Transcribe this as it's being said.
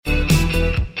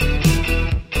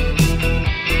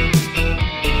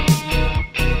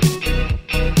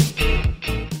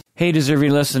Hey,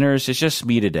 deserving listeners, it's just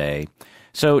me today.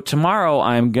 So tomorrow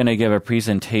I'm going to give a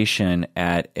presentation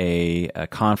at a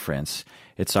conference.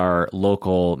 It's our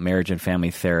local marriage and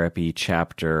family therapy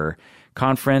chapter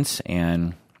conference,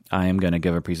 and I am going to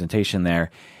give a presentation there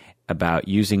about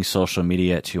using social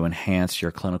media to enhance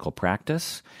your clinical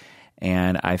practice.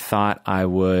 And I thought I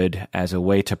would, as a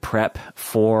way to prep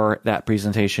for that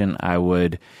presentation, I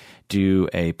would do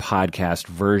a podcast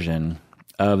version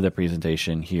of the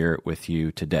presentation here with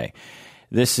you today.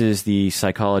 This is the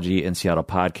Psychology in Seattle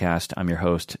podcast. I'm your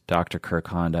host, Dr. Kirk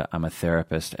Honda. I'm a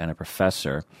therapist and a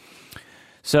professor.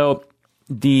 So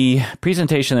the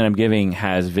presentation that I'm giving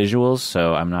has visuals,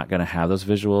 so I'm not going to have those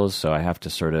visuals, so I have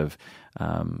to sort of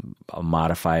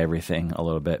modify everything a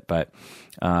little bit. But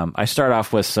I start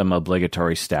off with some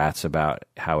obligatory stats about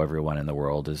how everyone in the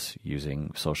world is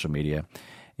using social media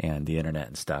and the internet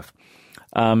and stuff.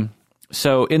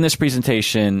 So in this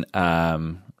presentation,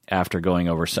 after going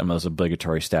over some of those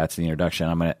obligatory stats in the introduction,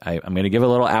 I'm going to give a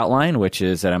little outline, which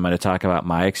is that I'm going to talk about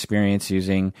my experience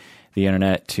using the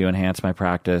internet to enhance my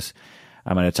practice.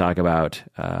 I'm going to talk about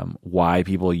why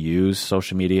people use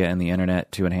social media and the internet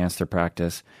to enhance their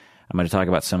practice. I'm going to talk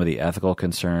about some of the ethical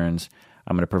concerns.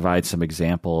 I'm going to provide some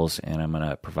examples, and I'm going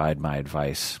to provide my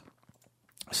advice.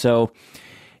 So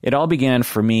it all began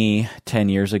for me 10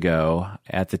 years ago.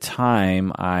 At the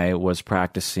time, I was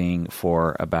practicing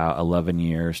for about 11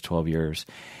 years, 12 years,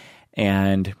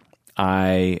 and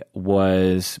I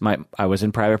was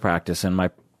in private practice, and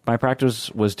my practice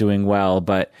was doing well,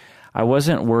 but I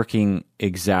wasn't working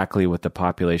exactly with the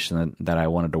population that I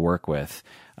wanted to work with.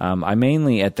 I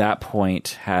mainly, at that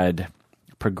point, had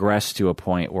progressed to a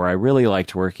point where I really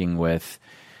liked working with,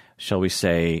 shall we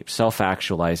say,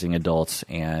 self-actualizing adults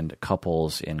and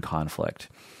couples in conflict.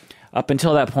 Up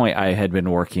until that point, I had been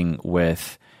working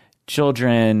with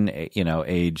children,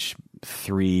 age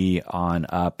 3 on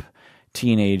up,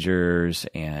 teenagers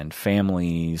and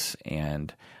families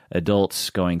and adults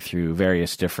going through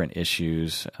various different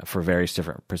issues for various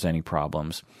different presenting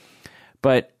problems.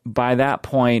 But by that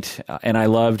point, and I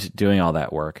loved doing all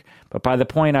that work, but by the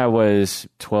point I was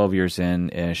 12 years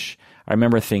in-ish, I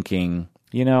remember thinking,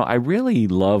 I really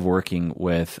love working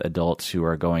with adults who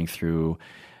are going through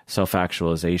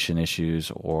self-actualization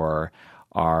issues or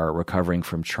are recovering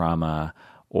from trauma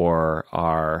or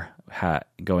are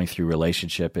going through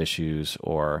relationship issues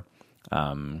or,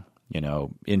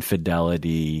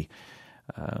 infidelity,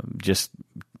 just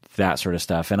that sort of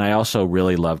stuff. And I also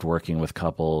really loved working with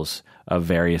couples of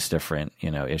various different,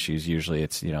 issues. Usually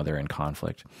it's, they're in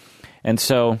conflict. And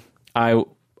so I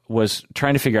was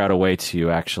trying to figure out a way to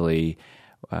actually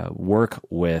work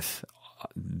with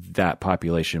that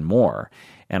population more.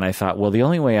 And I thought, well, the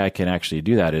only way I can actually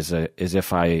do that is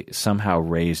if I somehow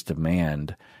raise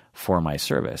demand for my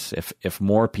service. If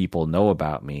more people know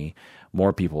about me,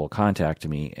 more people will contact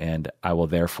me, and I will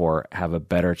therefore have a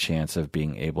better chance of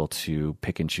being able to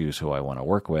pick and choose who I want to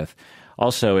work with.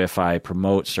 Also, if I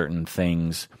promote certain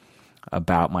things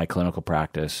about my clinical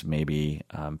practice, maybe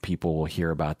people will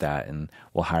hear about that and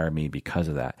will hire me because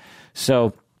of that.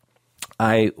 So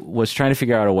I was trying to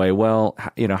figure out a way,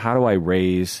 how do I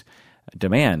raise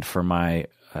demand for my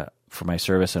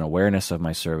service and awareness of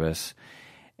my service?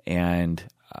 And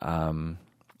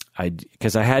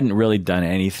because I hadn't really done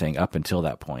anything up until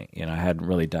that point. I hadn't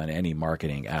really done any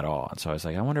marketing at all. And so I was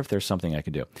like, I wonder if there's something I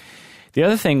could do. The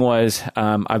other thing was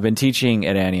I've been teaching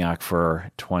at Antioch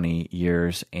for 20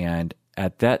 years, and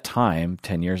at that time,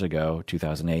 10 years ago,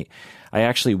 2008, I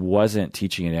actually wasn't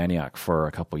teaching at Antioch for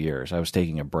a couple years. I was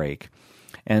taking a break.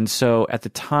 And so at the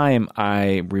time,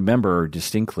 I remember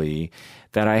distinctly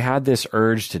that I had this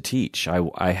urge to teach.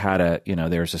 I had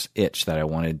there was this itch that I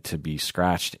wanted to be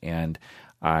scratched, and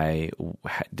I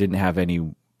didn't have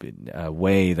any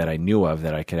way that I knew of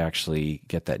that I could actually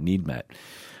get that need met.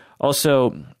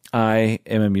 Also, I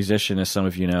am a musician, as some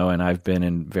of you know, and I've been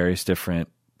in various different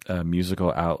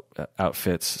musical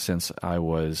outfits since I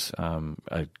was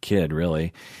a kid,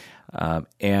 really.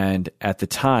 And at the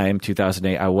time,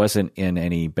 2008, I wasn't in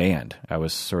any band. I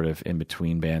was sort of in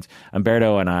between bands.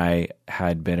 Umberto and I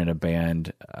had been in a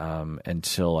band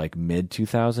until like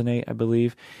mid-2008, I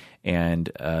believe.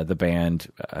 And the band,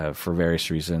 for various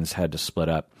reasons, had to split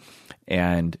up.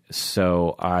 And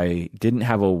so I didn't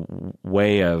have a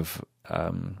way of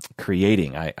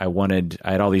creating. I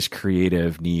had all these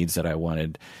creative needs that I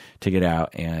wanted to get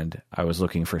out, and I was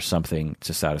looking for something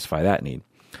to satisfy that need.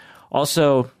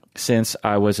 Also, since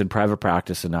I was in private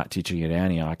practice and not teaching at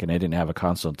Antioch, and I didn't have a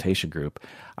consultation group,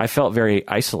 I felt very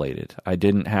isolated. I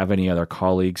didn't have any other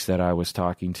colleagues that I was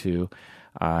talking to.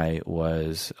 I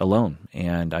was alone,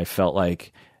 and I felt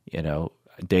like,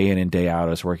 day in and day out,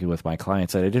 I was working with my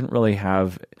clients, that I didn't really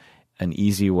have an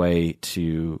easy way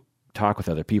to talk with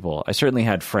other people. I certainly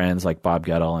had friends like Bob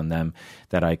Gettle and them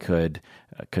that I could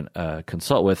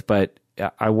consult with, but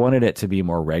I wanted it to be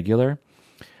more regular.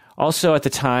 Also, at the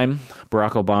time,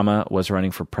 Barack Obama was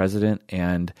running for president,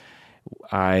 and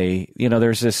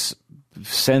there's this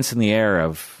sense in the air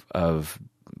of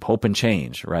hope and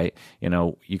change, right?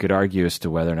 You could argue as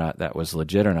to whether or not that was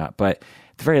legit or not, but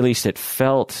at the very least, it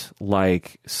felt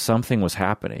like something was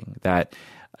happening, that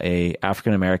a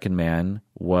African-American man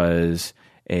was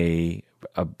a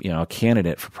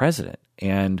candidate for president.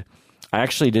 And I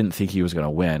actually didn't think he was going to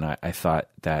win. I thought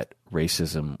that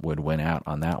racism would win out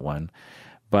on that one.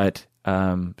 But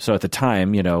so at the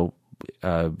time,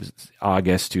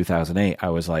 August 2008, I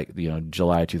was like,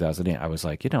 July 2008, I was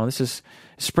like, this is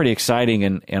pretty exciting,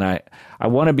 and I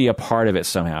want to be a part of it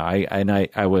somehow.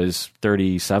 I was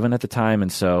 37 at the time,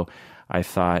 and so I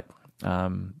thought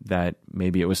that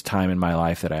maybe it was time in my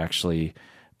life that I actually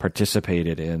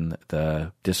participated in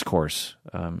the discourse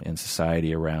in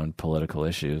society around political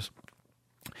issues.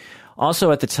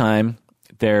 Also, at the time,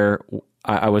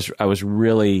 I was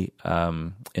really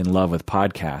in love with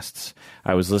podcasts.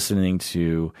 I was listening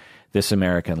to This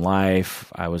American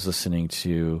Life. I was listening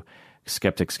to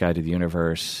Skeptic's Guide to the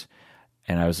Universe,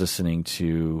 and I was listening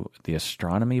to the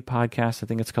Astronomy podcast, I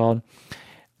think it's called.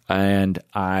 And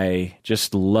I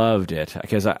just loved it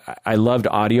because I loved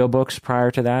audiobooks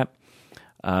prior to that.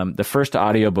 The first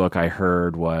audiobook I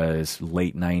heard was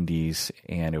late 90s,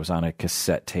 and it was on a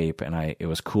cassette tape, and it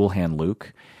was Cool Hand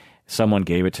Luke. Someone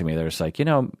gave it to me. They're just like,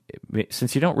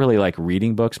 since you don't really like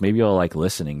reading books, maybe you'll like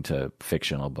listening to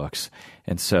fictional books.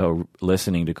 And so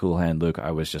listening to Cool Hand Luke,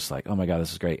 I was just like, oh my God,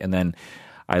 this is great. And then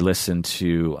I listened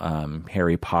to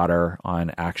Harry Potter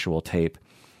on actual tape.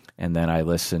 And then I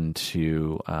listened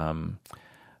to,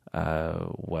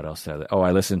 what else?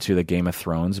 I listened to the Game of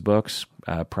Thrones books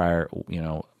prior,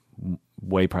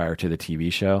 way prior to the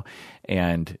TV show.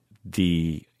 And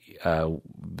the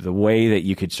way that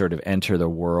you could sort of enter the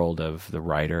world of the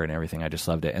writer and everything, I just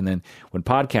loved it. And then when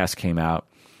podcasts came out,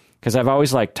 because I've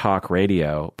always liked talk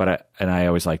radio, and I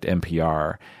always liked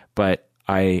NPR, but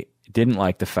I didn't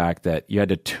like the fact that you had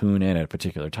to tune in at a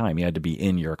particular time. You had to be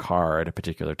in your car at a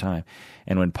particular time.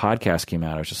 And when podcasts came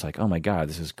out, I was just like, oh my God,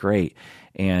 this is great.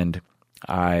 And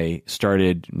I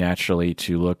started naturally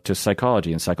to look to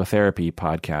psychology and psychotherapy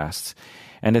podcasts.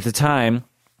 And at the time,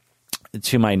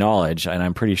 to my knowledge, and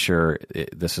I'm pretty sure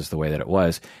this is the way that it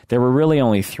was, there were really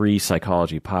only 3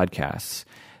 psychology podcasts.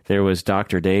 There was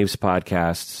Dr. Dave's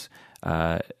podcasts,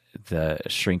 the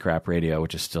Shrink Rap Radio,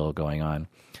 which is still going on.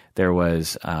 There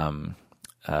was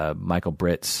Michael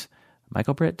Britt, I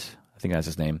think that's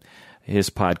his name, his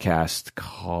podcast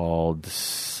called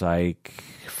Psych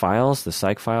Files, the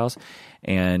Psych Files,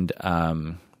 and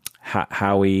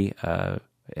Howie,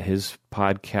 his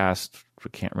podcast, I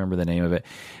can't remember the name of it.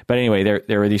 But anyway,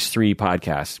 there were these 3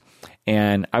 podcasts,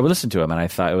 and I would listen to them, and I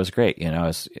thought it was great. I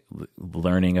was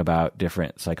learning about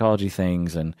different psychology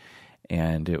things, and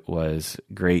it was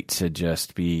great to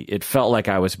just it felt like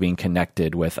I was being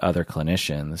connected with other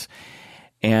clinicians.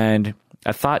 And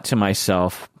I thought to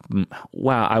myself,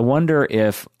 wow, I wonder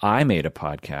if I made a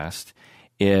podcast,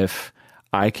 if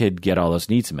I could get all those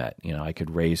needs met. I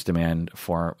could raise demand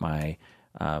for my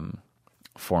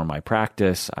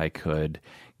practice. I could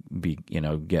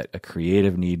get a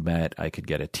creative need met. I could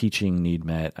get a teaching need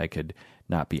met. I could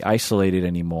not be isolated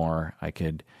anymore. I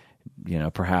could,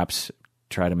 perhaps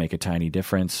try to make a tiny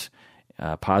difference,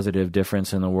 positive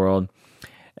difference in the world.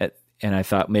 And I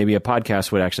thought maybe a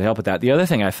podcast would actually help with that. The other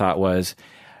thing I thought was,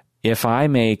 if I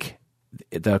make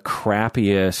the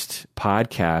crappiest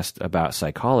podcast about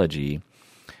psychology,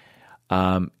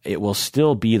 it will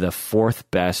still be the 4th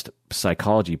best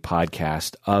psychology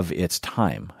podcast of its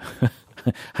time.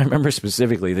 I remember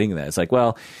specifically thinking that. It's like,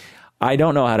 well, I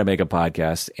don't know how to make a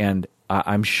podcast, and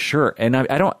I'm sure, and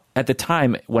I don't, at the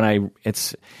time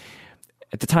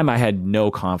I had no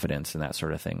confidence in that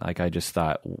sort of thing. Like, I just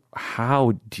thought,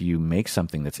 how do you make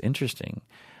something that's interesting?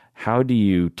 How do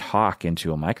you talk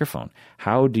into a microphone?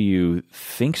 How do you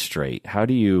think straight? How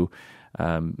do you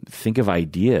think of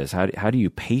ideas? How do you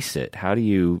pace it? How do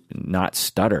you not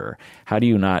stutter? How do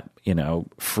you not,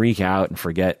 freak out and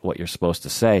forget what you're supposed to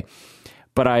say?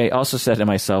 But I also said to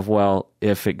myself, well,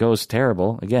 if it goes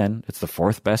terrible, again, it's the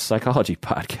 4th best psychology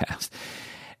podcast.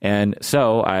 And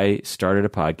so I started a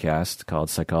podcast called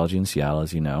Psychology in Seattle,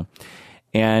 as you know,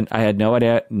 and I had no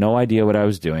idea what I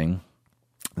was doing.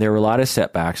 There were a lot of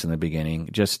setbacks in the beginning,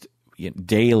 just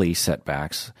daily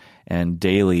setbacks and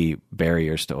daily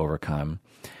barriers to overcome.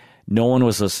 No one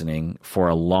was listening for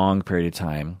a long period of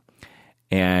time.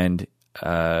 And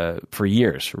for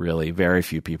years, really. Very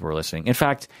few people were listening. In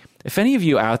fact, if any of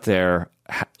you out there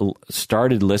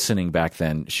started listening back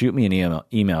then, shoot me an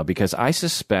email because I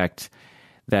suspect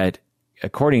that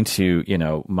according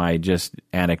to, my just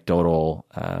anecdotal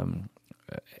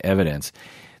evidence,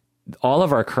 all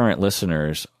of our current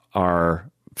listeners are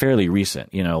fairly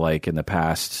recent, like in the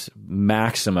past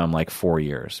maximum like 4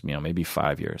 years, maybe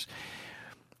 5 years.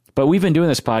 But we've been doing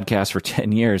this podcast for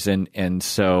 10 years. And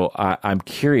so I'm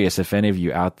curious if any of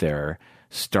you out there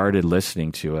started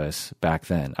listening to us back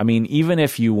then. I mean, even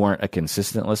if you weren't a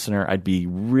consistent listener, I'd be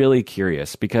really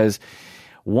curious because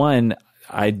one,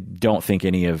 I don't think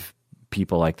any of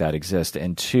people like that exist.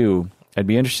 And two, I'd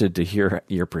be interested to hear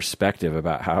your perspective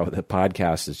about how the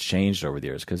podcast has changed over the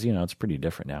years because, it's pretty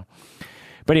different now.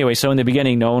 But anyway, so in the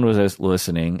beginning, no one was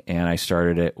listening, and I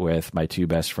started it with my two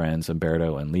best friends,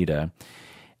 Umberto and Lita.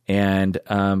 And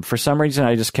for some reason,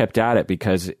 I just kept at it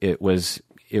because it was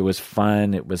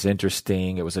fun, it was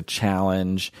interesting, it was a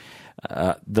challenge.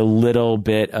 The little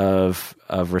bit of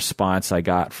response I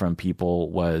got from people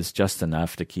was just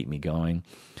enough to keep me going.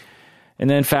 And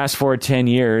then fast forward 10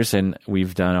 years, and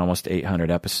we've done almost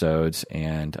 800 episodes,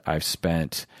 and I've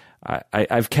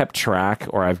kept track,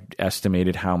 or I've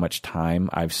estimated how much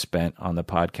time I've spent on the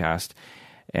podcast,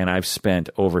 and I've spent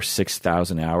over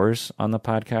 6,000 hours on the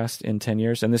podcast in 10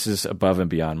 years. And this is above and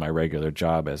beyond my regular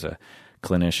job as a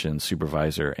clinician,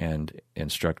 supervisor, and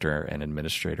instructor and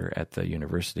administrator at the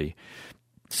university.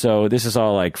 So this is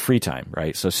all like free time,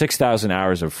 right? So 6,000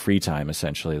 hours of free time,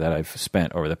 essentially, that I've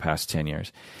spent over the past 10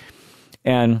 years.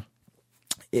 And,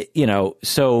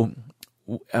 so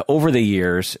over the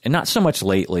years, and not so much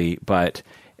lately, but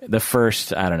the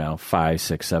first, 5,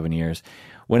 6, 7 years,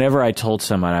 whenever I told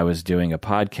someone I was doing a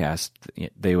podcast,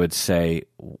 they would say,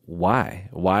 why?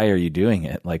 Why are you doing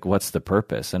it? Like, what's the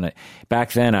purpose? And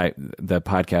back then, the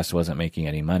podcast wasn't making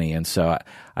any money. And so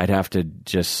I'd have to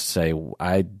just say,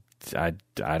 I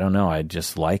don't know. I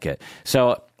just like it.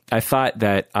 So I thought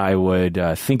that I would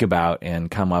think about and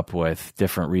come up with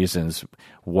different reasons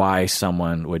why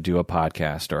someone would do a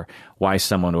podcast, or why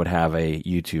someone would have a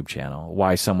YouTube channel,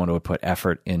 why someone would put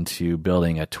effort into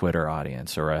building a Twitter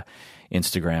audience or a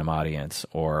Instagram audience,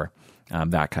 or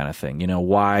that kind of thing.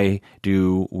 Why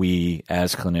do we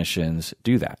as clinicians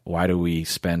do that? Why do we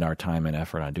spend our time and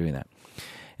effort on doing that?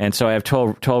 And so I have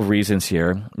 12 reasons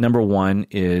here. Number one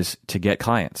is to get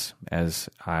clients, as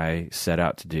I set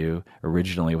out to do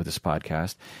originally with this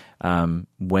podcast.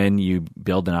 When you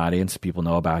build an audience, people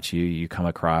know about you, you come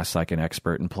across like an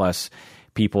expert, and plus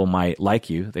people might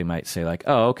like you. They might say like,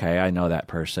 oh, okay, I know that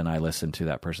person. I listen to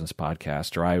that person's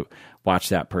podcast, or I watch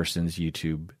that person's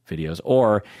YouTube videos,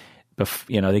 or,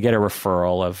 they get a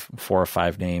referral of 4 or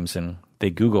 5 names and they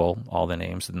Google all the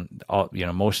names, and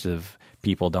most of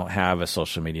people don't have a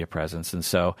social media presence. And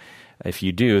so if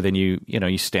you do, then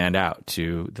you stand out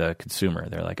to the consumer.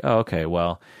 They're like, oh, okay,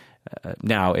 well,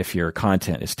 now if your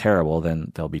content is terrible,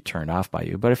 then they'll be turned off by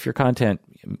you. But if your content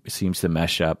seems to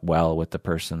mesh up well with the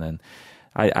person, then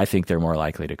I think they're more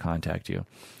likely to contact you.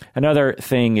 Another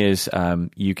thing is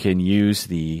you can use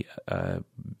the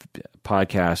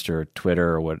podcast or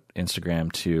Twitter or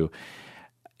Instagram to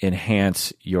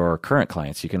enhance your current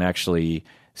clients. You can actually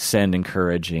send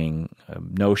encouraging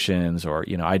notions, or,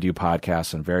 I do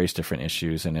podcasts on various different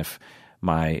issues. And if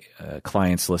my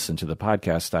clients listen to the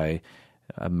podcast, I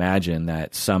imagine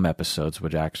that some episodes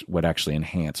would actually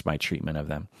enhance my treatment of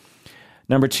them.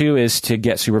 Number 2 is to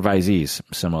get supervisees,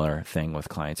 similar thing with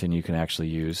clients. And you can actually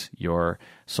use your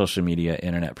social media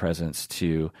internet presence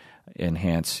to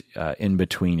enhance in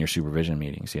between your supervision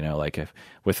meetings. Like if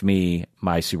with me,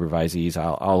 my supervisees,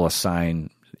 I'll assign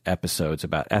episodes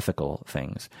about ethical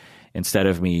things instead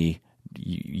of me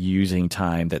using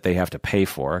time that they have to pay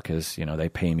for, because they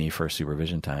pay me for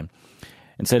supervision time.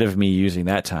 Instead of me using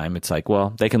that time, it's like,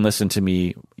 well, they can listen to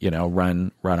me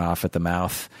run off at the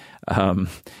mouth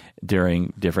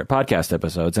during different podcast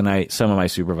episodes, and some of my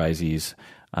supervisees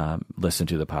listen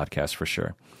to the podcast for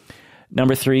sure.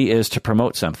 Number 3 is to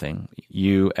promote something.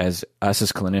 Us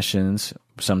as clinicians,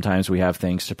 sometimes we have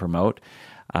things to promote,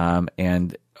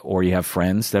 or you have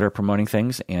friends that are promoting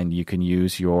things, and you can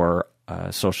use your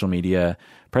social media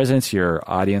presence, your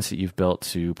audience that you've built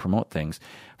to promote things.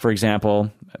 For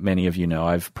example, many of you know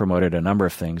I've promoted a number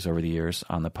of things over the years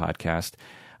on the podcast.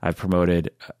 I've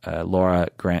promoted Laura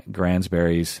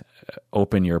Gransberry's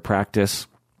Open Your Practice,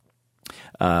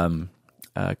 a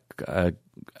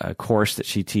course that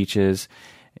she teaches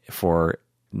for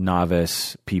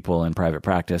novice people in private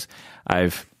practice.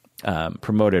 I've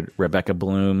promoted Rebecca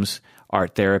Bloom's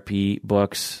art therapy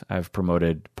books. I've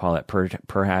promoted Paulette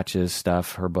Perhatch's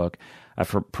stuff, her book.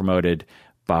 I've promoted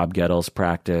Bob Gettle's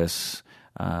practice.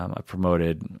 I've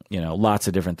promoted, lots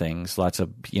of different things, lots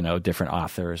of, different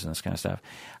authors and this kind of stuff.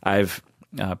 I've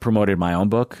promoted my own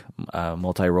book,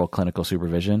 Multi-Role Clinical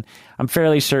Supervision. I'm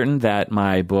fairly certain that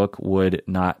my book would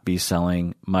not be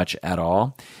selling much at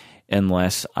all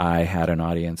unless I had an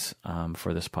audience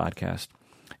for this podcast.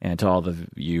 And to all of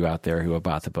you out there who have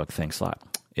bought the book, thanks a lot.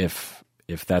 If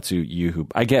that's you who,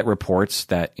 I get reports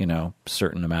that,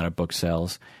 certain amount of book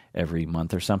sales every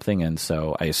month or something. And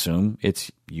so I assume it's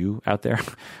you out there.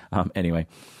 Anyway,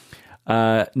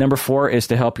 number 4 is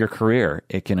to help your career.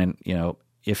 It can,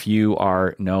 if you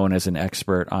are known as an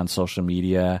expert on social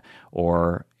media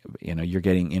or, you're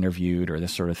getting interviewed or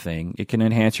this sort of thing, it can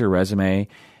enhance your resume.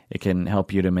 It can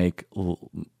help you to make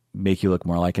you look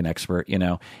more like an expert.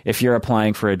 If you're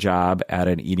applying for a job at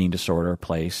an eating disorder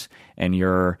place and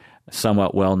you're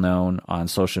somewhat well known on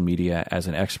social media as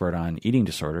an expert on eating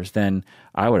disorders, then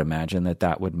I would imagine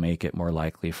that would make it more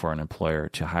likely for an employer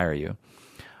to hire you.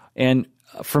 And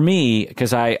for me,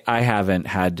 because I haven't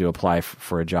had to apply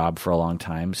for a job for a long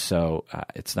time, so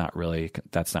that's not really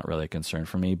a concern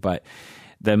for me. But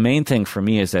the main thing for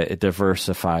me is that it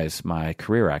diversifies my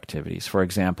career activities. For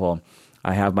example,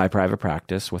 I have my private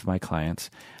practice with my clients.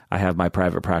 I have my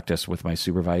private practice with my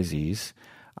supervisees.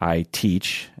 I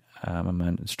teach. I'm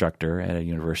an instructor at a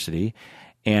university,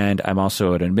 and I'm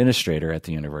also an administrator at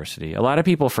the university. A lot of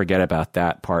people forget about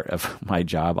that part of my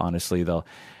job. Honestly, they'll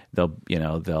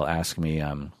ask me,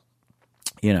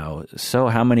 so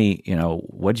how many,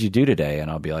 what'd you do today? And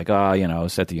I'll be like, I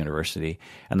was at the university.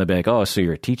 And they'll be like, oh, so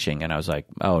you're teaching? And I was like,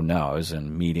 oh no, I was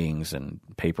in meetings and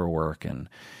paperwork and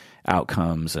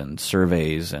outcomes and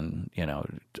surveys and,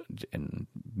 and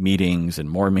meetings and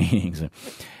more meetings.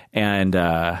 And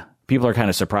people are kind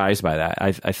of surprised by that.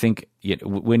 I think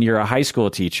when you're a high school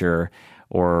teacher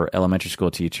or elementary school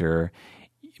teacher,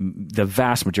 the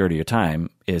vast majority of your time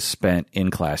is spent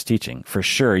in class teaching. For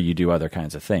sure, you do other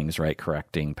kinds of things, right?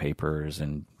 Correcting papers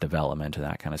and development and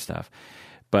that kind of stuff.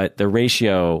 But the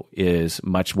ratio is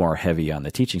much more heavy on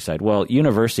the teaching side. Well,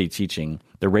 university teaching,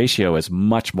 the ratio is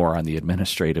much more on the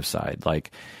administrative side.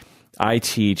 Like I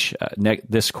teach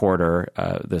this quarter,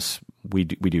 we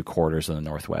do quarters in the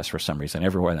Northwest for some reason.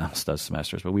 Everyone else does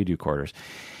semesters, but we do quarters.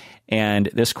 And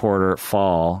this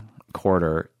fall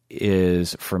quarter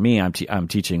is, for me, I'm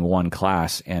teaching one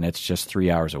class, and it's just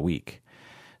 3 hours a week.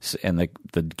 And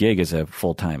the gig is a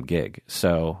full-time gig.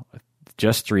 So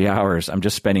just 3 hours, I'm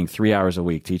just spending 3 hours a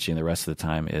week teaching. The rest of the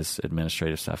time is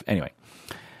administrative stuff. Anyway,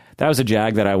 that was a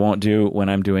jag that I won't do when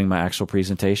I'm doing my actual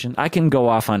presentation. I can go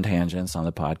off on tangents on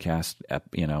the podcast,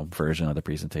 version of the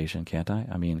presentation, can't I?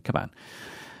 I mean, come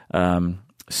on.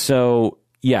 So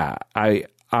yeah,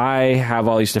 I have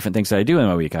all these different things that I do in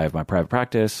my week. I have my private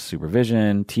practice,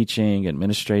 supervision, teaching,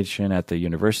 administration at the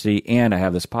university, and I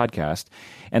have this podcast.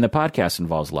 And the podcast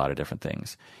involves a lot of different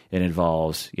things. It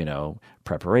involves,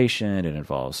 preparation. It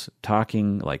involves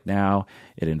talking like now.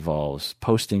 It involves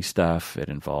posting stuff. It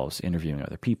involves interviewing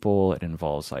other people. It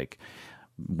involves like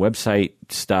website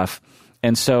stuff.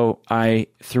 And so I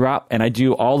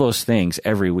do all those things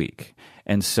every week.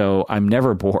 And so I'm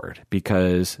never bored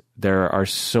because there are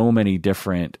so many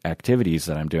different activities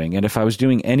that I'm doing. And if I was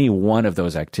doing any one of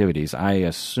those activities, I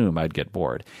assume I'd get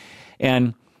bored.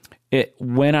 And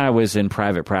when I was in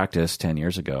private practice 10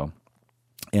 years ago,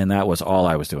 and that was all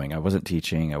I was doing. I wasn't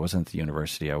teaching. I wasn't at the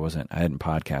university. I hadn't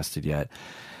podcasted yet.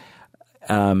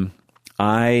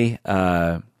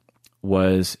 I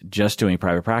was just doing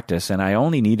private practice, and I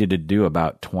only needed to do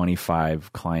about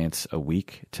 25 clients a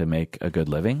week to make a good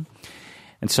living.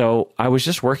 And so I was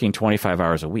just working 25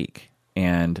 hours a week.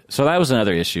 And so that was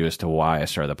another issue as to why I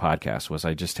started the podcast, was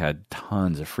I just had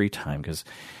tons of free time because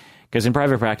in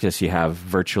private practice, you have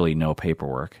virtually no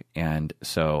paperwork. And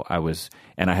so I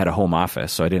had a home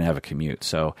office, so I didn't have a commute.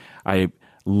 So I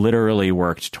literally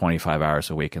worked 25 hours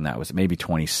a week, and that was maybe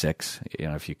 26,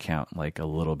 if you count like a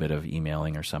little bit of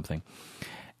emailing or something.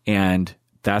 And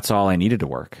that's all I needed to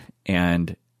work.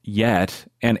 And yet,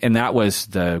 and that was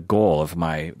the goal of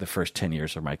the first 10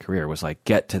 years of my career, was like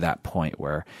get to that point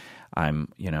where I have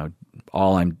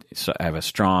a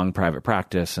strong private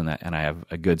practice and I have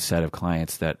a good set of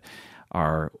clients that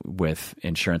are with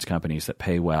insurance companies that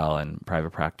pay well and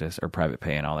private practice or private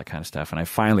pay and all that kind of stuff. And I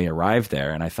finally arrived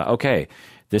there and I thought, okay,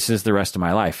 this is the rest of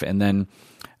my life. And then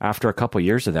after a couple of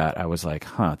years of that, I was like,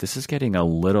 this is getting a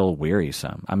little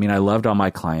wearisome. I mean, I loved all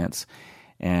my clients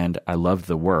and I loved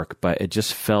the work, but it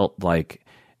just felt like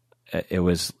it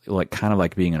was like kind of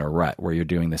like being in a rut where you're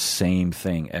doing the same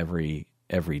thing every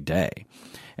day.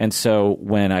 And so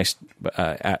when I,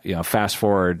 fast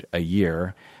forward a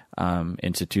year,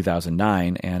 into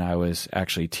 2009, and I was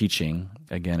actually teaching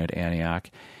again at Antioch,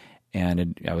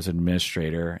 and I was an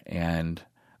administrator, and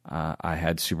I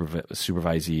had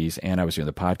supervisees, and I was doing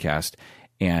the podcast,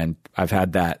 and I've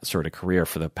had that sort of career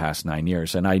for the past 9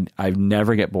 years, and I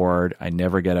never get bored. I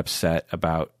never get upset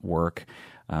about work.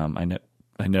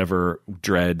 I never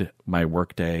dread my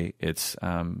workday. It's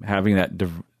having that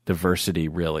diversity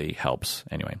really helps.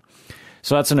 Anyway,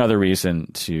 so that's another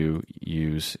reason to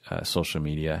use social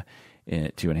media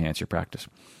to enhance your practice.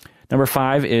 Number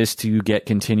 5 is to get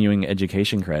continuing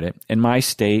education credit. In my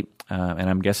state, and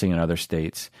I'm guessing in other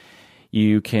states,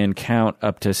 you can count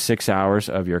up to 6 hours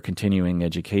of your continuing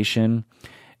education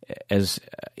as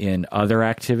in other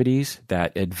activities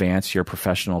that advance your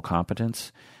professional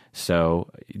competence. So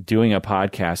doing a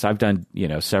podcast, I've done,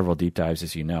 several deep dives,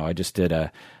 as you know. I just did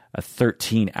a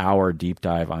 13-hour deep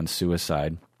dive on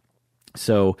suicide.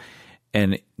 So,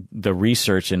 and the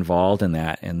research involved in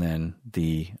that, and then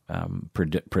the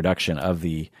production of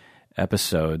the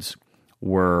episodes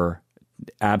were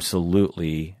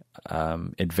absolutely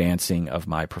advancing of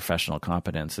my professional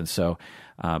competence. And so,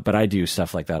 but I do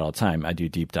stuff like that all the time. I do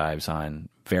deep dives on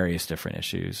various different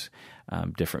issues,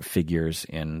 different figures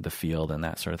in the field and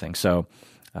that sort of thing. So,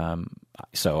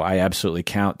 so I absolutely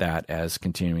count that as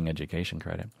continuing education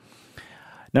credit.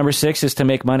 Number 6 is to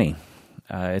make money.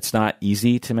 It's not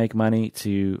easy to make money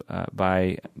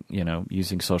by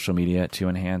using social media to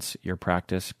enhance your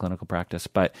practice, clinical practice,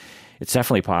 but it's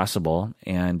definitely possible.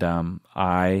 And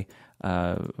I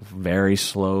very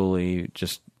slowly,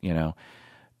 just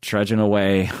trudging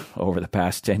away over the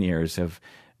past 10 years, have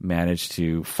managed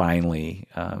to finally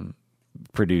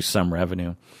produce some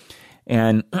revenue.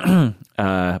 And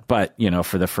but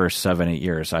for the first 7-8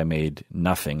 years, I made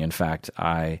nothing. In fact,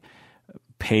 I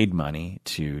paid money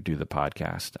to do the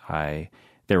podcast.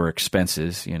 There were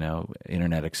expenses,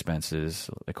 internet expenses,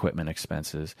 equipment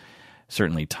expenses,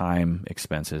 certainly time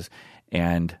expenses,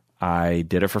 and I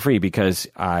did it for free because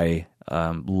I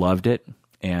loved it,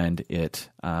 and it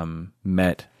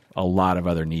met a lot of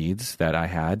other needs that I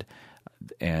had.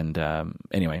 And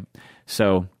anyway,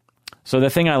 so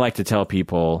the thing I like to tell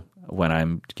people when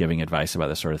I'm giving advice about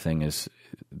this sort of thing is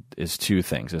 2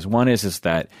 things. One is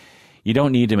that you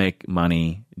don't need to make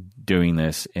money doing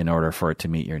this in order for it to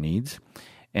meet your needs.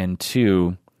 And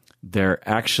 2, there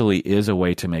actually is a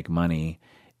way to make money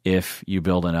if you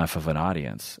build enough of an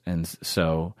audience. And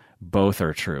so both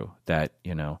are true, that,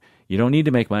 you don't need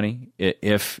to make money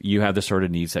if you have the sort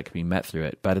of needs that can be met through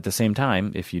it. But at the same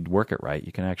time, if you work it right,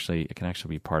 it can actually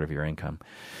be part of your income.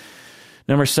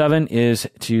 Number 7 is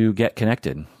to get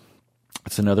connected.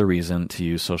 It's another reason to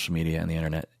use social media and the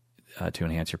internet to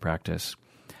enhance your practice.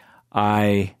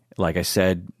 Like I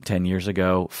said, 10 years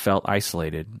ago, felt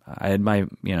isolated. I had my,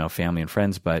 family and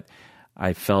friends, but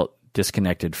I felt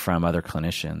disconnected from other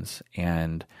clinicians.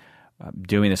 And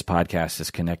doing this podcast has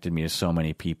connected me to so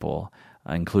many people,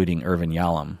 including Irvin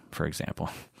Yalom, for example.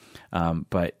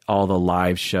 But all the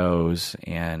live shows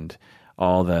and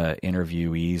all the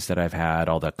interviewees that I've had,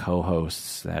 all the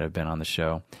co-hosts that have been on the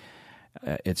show,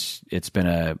 it's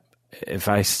been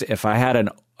if I had an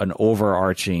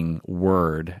overarching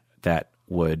word that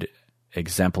would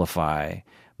exemplify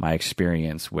my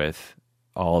experience with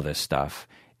all this stuff,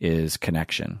 is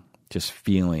connection. Just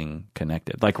feeling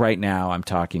connected. Like right now, I'm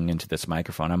talking into this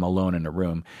microphone. I'm alone in a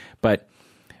room. But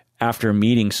after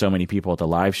meeting so many people at the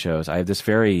live shows, I have this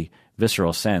very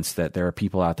visceral sense that there are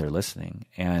people out there listening.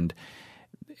 And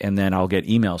then I'll get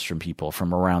emails from people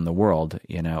from around the world,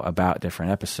 about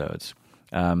different episodes.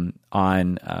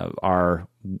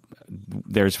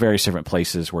 There's various different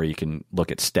places where you can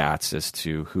look at stats as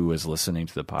to who is listening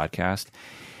to the podcast.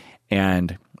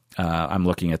 And I'm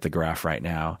looking at the graph right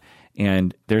now.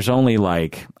 And there's only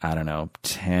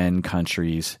 10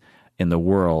 countries in the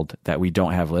world that we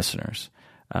don't have listeners.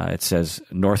 It says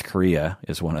North Korea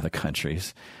is one of the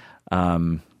countries.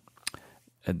 There's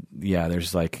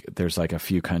a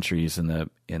few countries in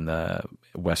the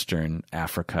Western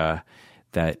Africa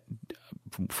that,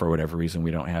 for whatever reason,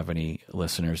 we don't have any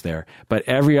listeners there. But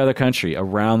every other country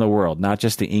around the world, not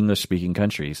just the English-speaking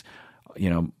countries,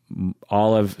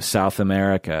 all of South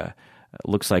America,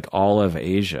 looks like all of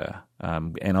Asia,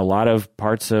 and a lot of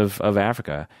parts of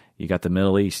Africa. You got the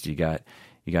Middle East, you got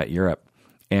Europe,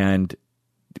 and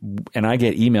I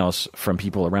get emails from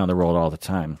people around the world all the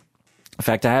time. In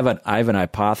fact, I have an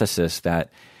hypothesis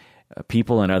that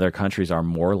people in other countries are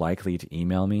more likely to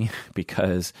email me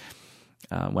because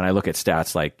when I look at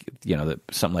stats,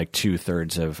 something like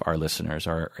 2/3 of our listeners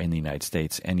are in the United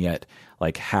States, and yet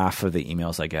half of the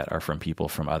emails I get are from people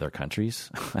from other countries.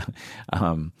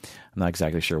 I'm not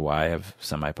exactly sure why. I have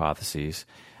some hypotheses.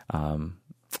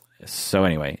 So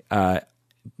anyway,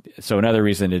 so another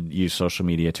reason to use social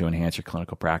media to enhance your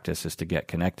clinical practice is to get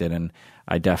connected, and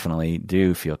I definitely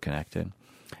do feel connected.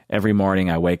 Every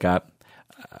morning I wake up,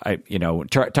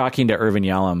 talking to Irvin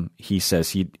Yalom, he says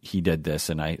he did this,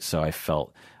 and I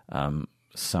felt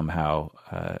somehow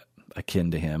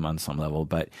akin to him on some level.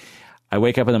 But I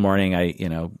wake up in the morning, I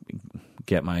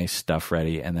get my stuff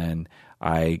ready, and then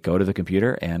I go to the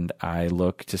computer and I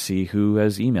look to see who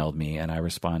has emailed me, and I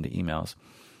respond to emails.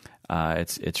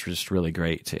 It's just really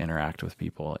great to interact with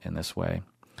people in this way,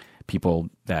 people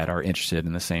that are interested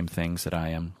in the same things that I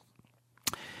am.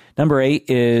 Number 8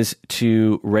 is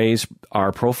to raise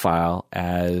our profile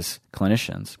as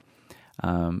clinicians.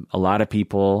 A lot of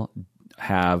people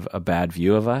have a bad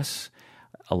view of us.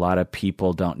 A lot of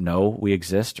people don't know we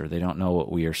exist, or they don't know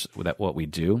what we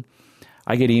do.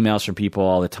 I get emails from people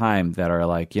all the time that are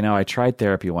like, I tried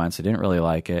therapy once, I didn't really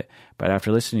like it, but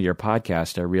after listening to your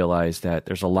podcast, I realized that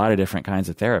there's a lot of different kinds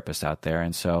of therapists out there,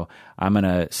 and so I'm going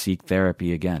to seek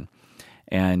therapy again.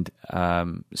 And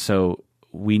so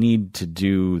we need to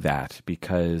do that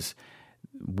because,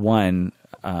 one,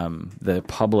 the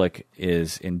public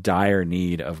is in dire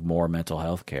need of more mental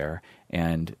health care,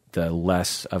 and the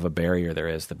less of a barrier there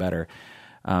is, the better.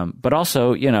 But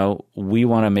also, we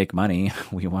want to make money.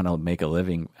 We want to make a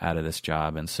living out of this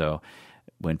job. And so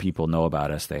when people know about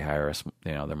us, they hire us,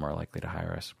 they're more likely to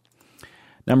hire us.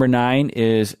 Number 9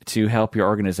 is to help your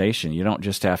organization. You don't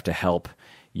just have to help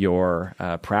your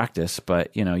practice,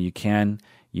 but, you can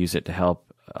use it to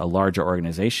help a larger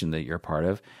organization that you're a part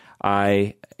of.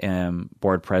 I am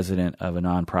board president of a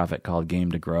nonprofit called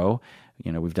Game to Grow.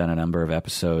 We've done a number of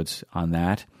episodes on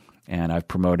that, and I've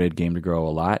promoted Game to Grow a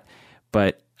lot.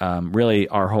 But really,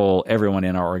 everyone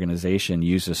in our organization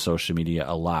uses social media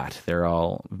a lot. They're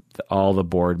all the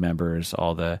board members,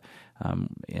 all the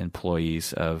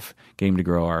employees of Game to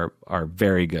Grow are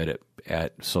very good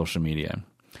at social media.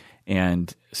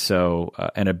 And so,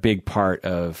 and a big part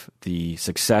of the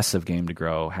success of Game to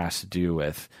Grow has to do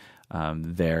with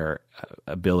their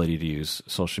ability to use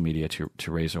social media to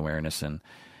raise awareness and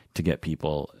to get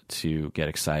people to get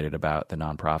excited about the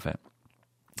nonprofit.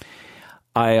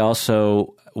 I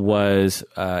also was,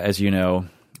 as you know,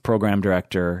 program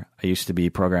director. I used to be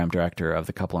program director of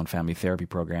the Couple and Family Therapy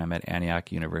program at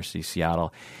Antioch University,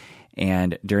 Seattle.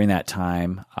 And during that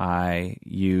time, I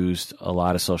used a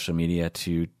lot of social media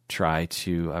to try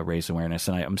to raise awareness,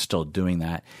 and I'm still doing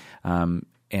that. And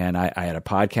I had a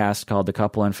podcast called The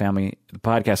Couple and Family. The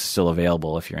podcast is still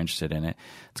available if you're interested in it.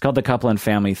 It's called The Couple and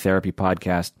Family Therapy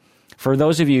Podcast. For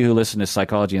those of you who listen to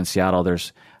Psychology in Seattle,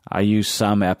 I use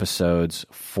some episodes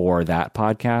for that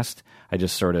podcast. I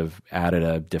just sort of added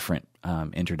a different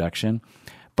introduction.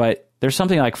 But there's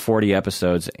something like 40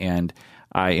 episodes, and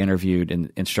I interviewed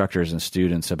instructors and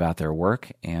students about their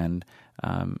work, and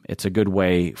it's a good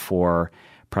way for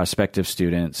prospective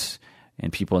students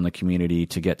and people in the community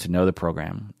to get to know the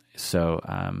program. So,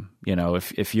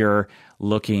 if you're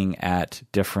looking at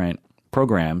different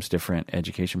programs, different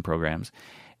education programs,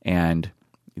 and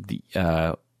you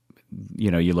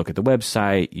look at the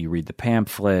website, you read the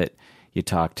pamphlet, you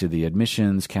talk to the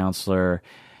admissions counselor,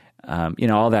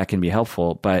 all that can be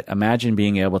helpful. But imagine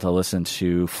being able to listen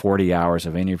to 40 hours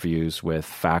of interviews with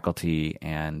faculty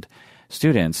and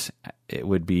students.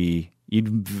 You'd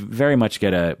very much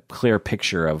get a clear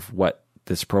picture of what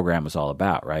this program is all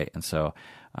about, right? And so,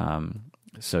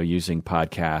 using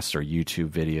podcasts or YouTube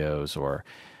videos or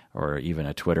even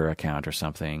a Twitter account or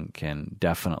something can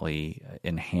definitely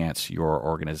enhance your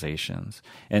organizations.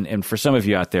 And for some of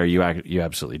you out there, you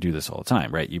absolutely do this all the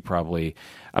time, right? You probably,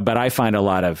 but I find a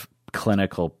lot of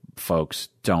clinical folks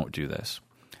don't do this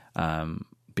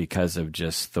because of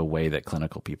just the way that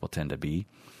clinical people tend to be.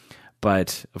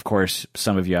 But of course,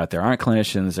 some of you out there aren't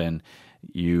clinicians, and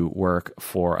you work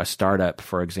for a startup,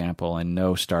 for example, and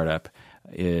no startup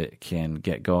can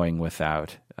get going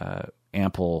without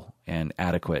ample and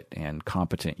adequate and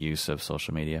competent use of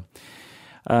social media.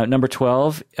 Number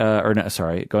 12,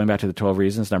 going back to the 12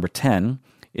 reasons, number 10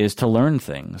 is to learn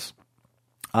things.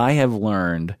 I have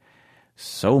learned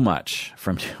so much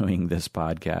from doing this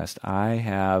podcast. I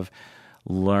have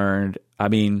learned,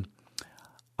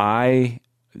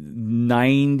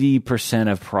 90%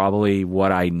 of probably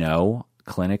what I know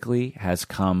clinically has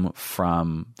come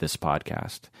from this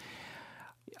podcast.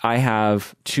 I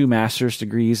have 2 master's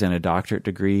degrees and a doctorate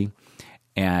degree,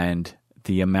 and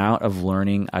the amount of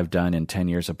learning I've done in 10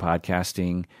 years of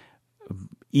podcasting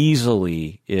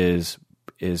easily is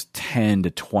 10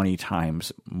 to 20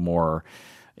 times more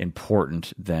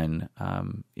important than,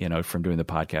 from doing the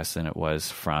podcast than it was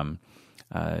from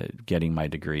getting my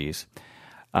degrees.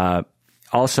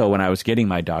 also, when I was getting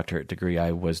my doctorate degree,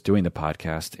 I was doing the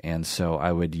podcast, and so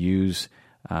I would use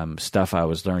stuff I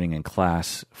was learning in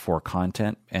class for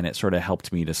content, and it sort of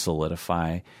helped me to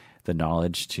solidify the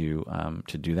knowledge to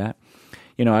do that.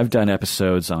 I've done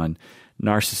episodes on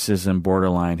narcissism,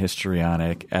 borderline,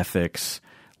 histrionic, ethics,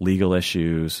 legal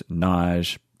issues,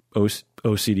 NAJ,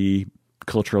 OCD,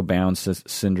 cultural bound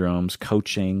syndromes,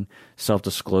 coaching,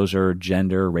 self-disclosure,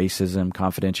 gender, racism,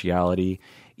 confidentiality,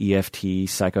 EFT,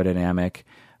 psychodynamic,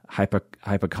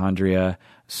 hypochondria,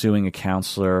 suing a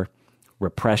counselor,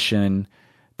 repression,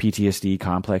 PTSD,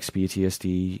 complex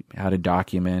PTSD, how to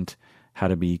document, how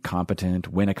to be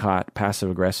competent, Winnicott,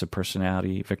 passive-aggressive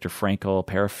personality, Viktor Frankl,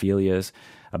 paraphilias,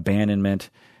 abandonment,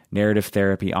 narrative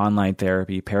therapy, online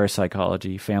therapy,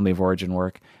 parapsychology, family of origin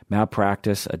work,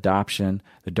 malpractice, adoption,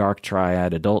 the dark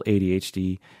triad, adult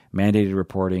ADHD, mandated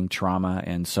reporting, trauma,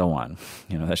 and so on.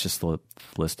 That's just the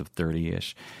list of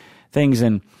 30-ish things.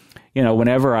 And,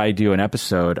 whenever I do an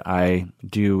episode, I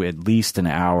do at least an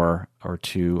hour or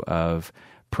two of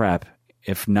prep,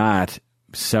 if not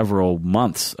several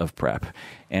months of prep.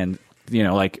 And,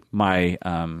 like my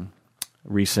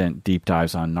recent deep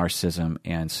dives on narcissism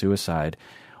and suicide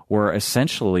were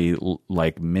essentially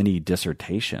like mini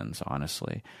dissertations,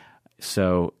 honestly.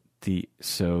 So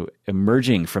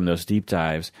emerging from those deep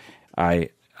dives, I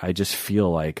just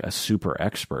feel like a super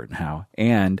expert now.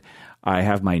 And I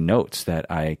have my notes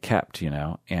that I kept,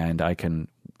 and I can,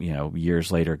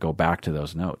 years later go back to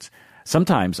those notes.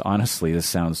 Sometimes, honestly, this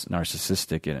sounds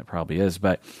narcissistic, and it probably is,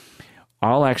 but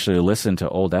I'll actually listen to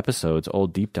old episodes,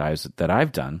 old deep dives that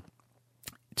I've done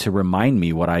to remind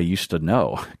me what I used to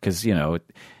know. Because,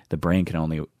 the brain can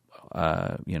only,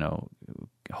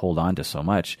 hold on to so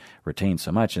much, retain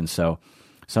so much. And so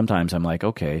sometimes I'm like,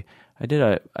 okay, I did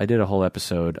a whole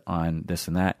episode on this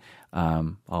and that.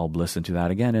 I'll listen to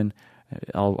that again, and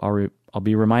I'll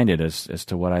be reminded as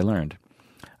to what I learned.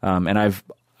 And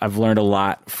I've learned a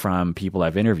lot from people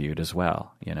I've interviewed as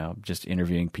well. Just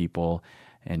interviewing people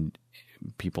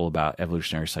about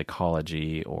evolutionary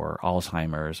psychology or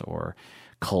Alzheimer's or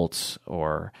cults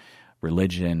or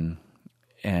religion,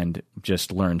 and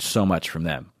just learned so much from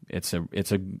them. It's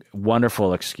a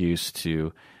wonderful excuse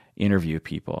to interview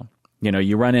people.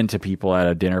 You run into people at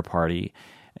a dinner party,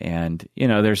 and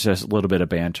there's just a little bit of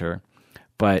banter,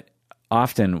 but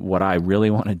often what I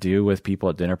really want to do with people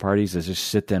at dinner parties is just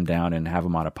sit them down and have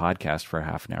them on a podcast for a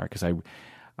half an hour, because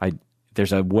I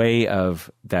there's a way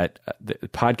of that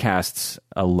podcasts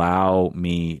allow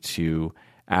me to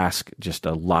ask just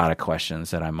a lot of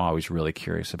questions that I'm always really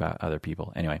curious about other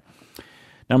people. Anyway,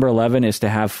 number 11 is to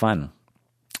have fun.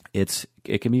 It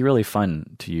can be really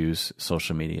fun to use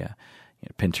social media,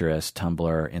 Pinterest,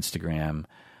 Tumblr, Instagram,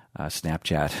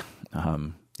 Snapchat,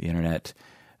 the internet,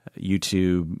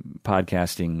 YouTube,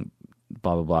 podcasting,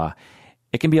 blah, blah, blah.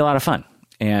 It can be a lot of fun.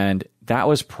 And that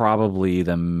was probably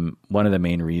one of the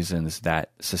main reasons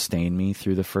that sustained me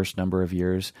through the first number of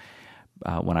years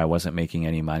when I wasn't making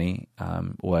any money,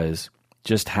 was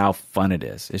just how fun it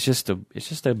is. It's just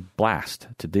a blast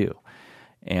to do.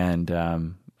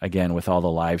 And again, with all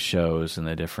the live shows and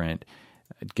the different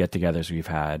get-togethers we've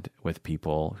had with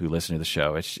people who listen to the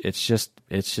show, it's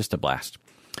just a blast.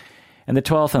 And the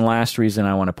 12th and last reason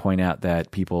I want to point out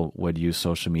that people would use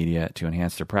social media to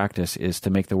enhance their practice is to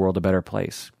make the world a better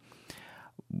place.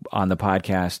 On the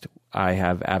podcast, I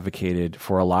have advocated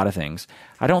for a lot of things.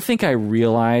 I don't think I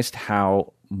realized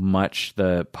how much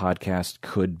the podcast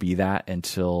could be that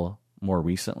until more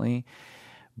recently,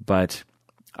 but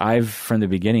I've from the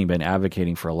beginning been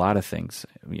advocating for a lot of things,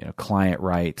 client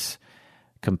rights,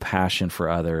 compassion for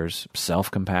others,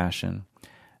 self-compassion,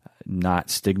 not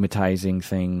stigmatizing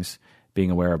things,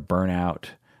 being aware of burnout,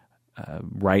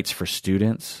 rights for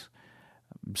students,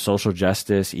 social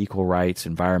justice, equal rights,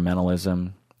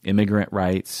 environmentalism, immigrant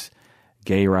rights,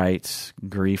 gay rights,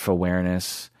 grief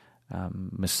awareness,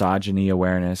 misogyny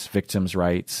awareness, victims'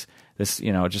 rights. This,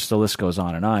 just the list goes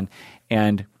on.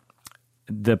 And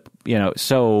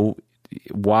so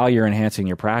while you're enhancing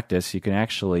your practice, you can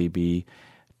actually be,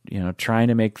 trying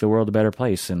to make the world a better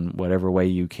place in whatever way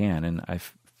you can. And I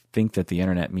think that the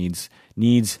internet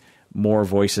needs more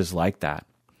voices like that.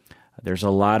 There's a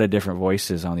lot of different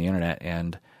voices on the internet,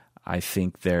 and I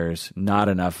think there's not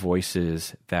enough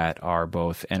voices that are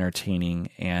both entertaining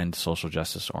and social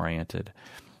justice oriented.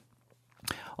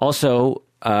 Also,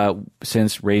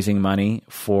 since raising money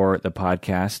for the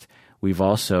podcast, we've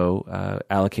also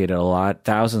allocated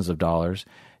thousands of dollars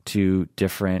to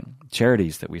different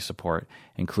charities that we support,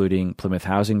 including Plymouth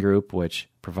Housing Group, which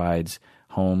provides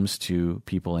homes to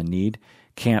people in need,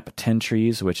 Camp 10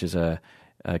 Trees, which is a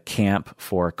camp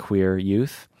for queer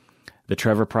youth, the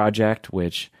Trevor Project,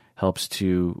 which helps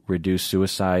to reduce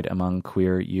suicide among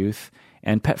queer youth,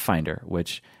 and Pet Finder,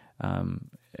 which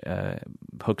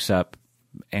hooks up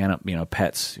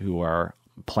pets who are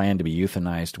planned to be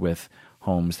euthanized with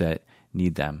homes that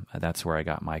need them. That's where I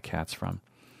got my cats from.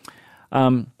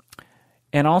 And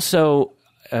also,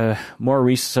 more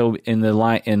recent, so in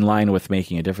line with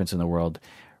making a difference in the world,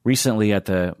 recently at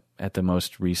the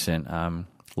most recent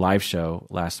live show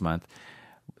last month,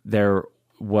 there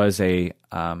was a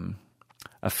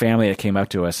family that came up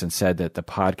to us and said that the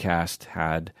podcast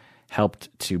had helped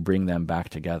to bring them back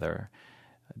together.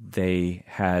 They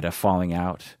had a falling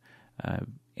out,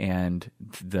 and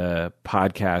the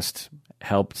podcast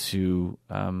helped to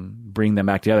bring them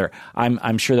back together.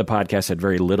 I'm sure the podcast had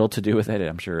very little to do with it.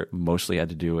 I'm sure it mostly had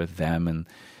to do with them and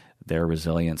their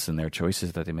resilience and their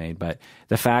choices that they made. But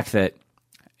the fact that,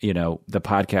 the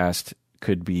podcast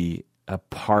could be a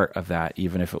part of that,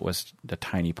 even if it was a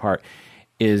tiny part,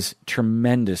 is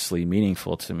tremendously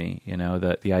meaningful to me.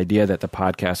 The idea that the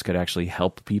podcast could actually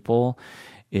help people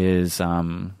is,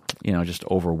 just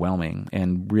overwhelming,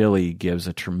 and really gives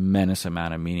a tremendous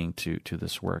amount of meaning to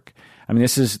this work. I mean,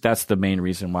 that's the main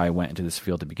reason why I went into this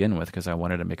field to begin with, because I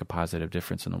wanted to make a positive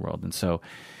difference in the world. And so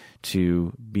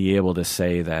to be able to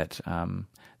say that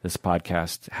this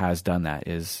podcast has done that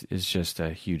is just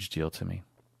a huge deal to me.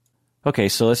 Okay,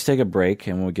 so let's take a break,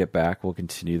 and when we get back, we'll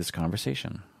continue this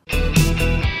conversation.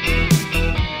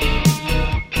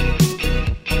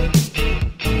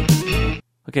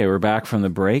 Okay, we're back from the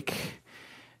break.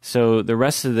 So the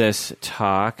rest of this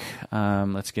talk,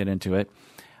 let's get into it.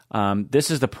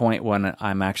 This is the point when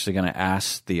I'm actually going to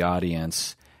ask the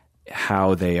audience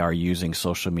how they are using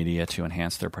social media to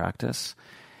enhance their practice.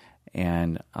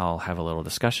 And I'll have a little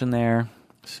discussion there.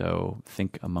 So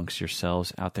think amongst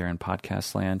yourselves out there in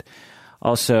podcast land.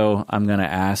 Also, I'm going to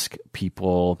ask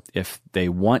people, if they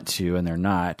want to and they're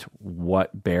not,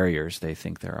 what barriers they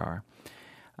think there are.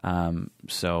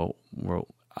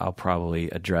 I'll probably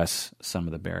address some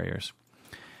of the barriers.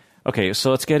 Okay,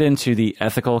 so let's get into the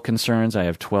ethical concerns. I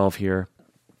have 12 here.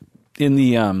 In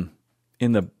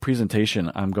the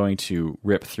presentation, I'm going to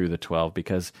rip through the 12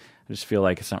 because I just feel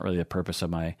like it's not really the purpose of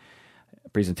my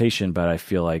presentation, but I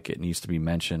feel like it needs to be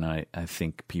mentioned. I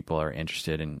think people are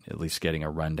interested in at least getting a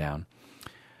rundown.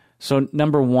 So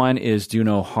number one is do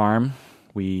no harm.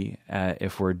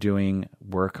 If we're doing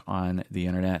work on the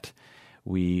internet,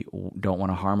 we don't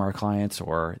want to harm our clients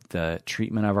or the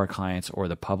treatment of our clients or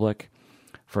the public.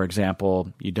 For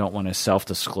example, you don't want to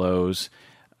self-disclose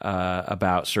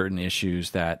about certain issues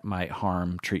that might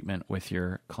harm treatment with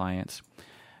your clients.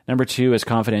 Number two is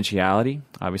confidentiality.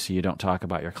 Obviously, you don't talk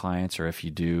about your clients, or if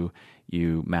you do,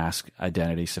 you mask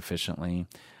identity sufficiently.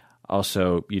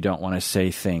 Also, you don't want to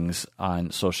say things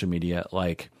on social media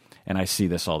like, and I see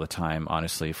this all the time,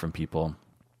 honestly, from people.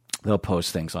 They'll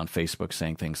post things on Facebook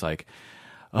saying things like,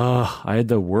 "Oh, I had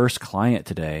the worst client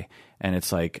today," and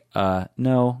it's like,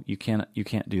 no, you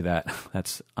can't do that.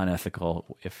 That's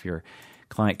unethical. If your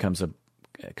client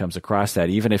comes across that,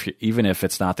 even if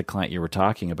it's not the client you were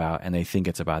talking about, and they think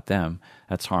it's about them,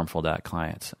 that's harmful to that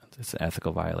client. It's an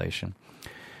ethical violation.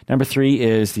 Number three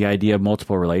is the idea of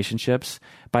multiple relationships.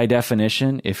 By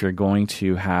definition, if you're going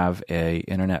to have an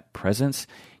internet presence,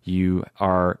 you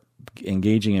are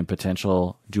engaging in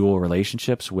potential dual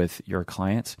relationships with your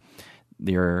clients.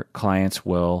 Your clients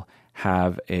will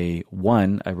have a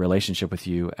relationship with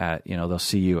you they'll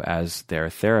see you as their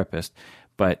therapist,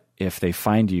 but if they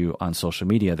find you on social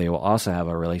media, they will also have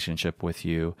a relationship with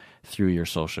you through your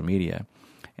social media.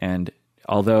 And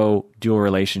although dual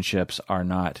relationships are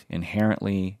not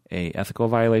inherently an ethical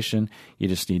violation, you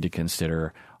just need to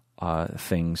consider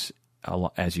things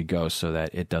as you go so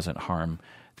that it doesn't harm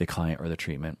the client or the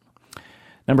treatment.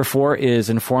 Number four is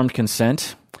informed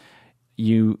consent.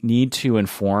 You need to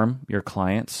inform your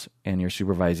clients and your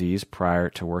supervisees prior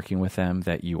to working with them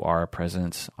that you are a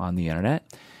presence on the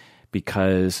internet,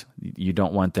 because you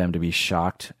don't want them to be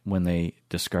shocked when they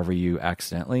discover you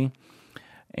accidentally,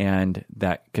 and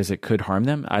that because it could harm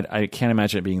them. I can't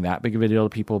imagine it being that big of a deal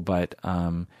to people, but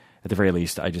at the very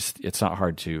least, it's not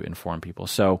hard to inform people.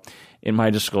 So in my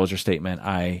disclosure statement,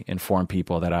 I inform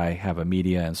people that I have a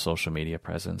media and social media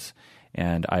presence.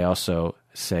 And I also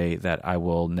say that I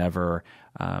will never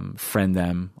friend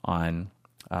them on,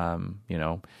 that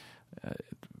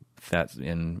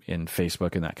in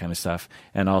Facebook and that kind of stuff.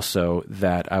 And also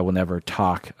that I will never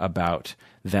talk about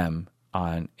them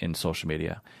in social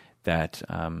media. That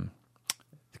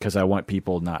because I don't want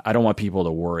people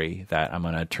to worry that I'm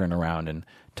going to turn around and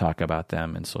talk about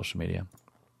them in social media.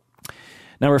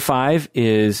 Number five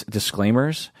is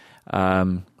disclaimers.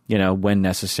 When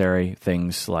necessary,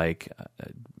 things like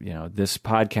this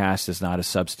podcast is not a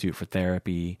substitute for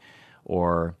therapy,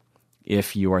 or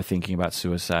if you are thinking about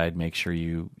suicide, make sure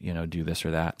you do this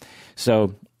or that.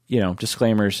 So,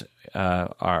 disclaimers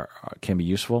can be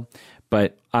useful,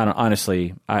 but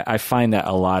honestly, I find that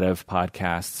a lot of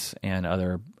podcasts and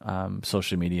other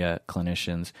social media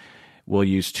clinicians will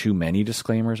use too many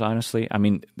disclaimers, honestly. I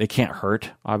mean, they can't hurt,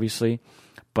 obviously,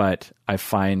 but I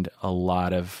find a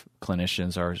lot of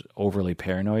clinicians are overly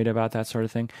paranoid about that sort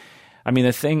of thing. I mean,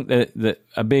 the thing that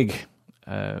a big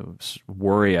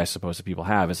worry, I suppose, that people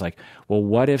have is like, well,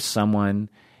 what if someone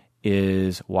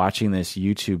is watching this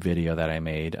YouTube video that I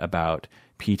made about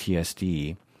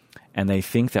PTSD, and they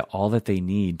think that all that they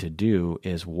need to do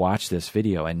is watch this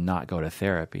video and not go to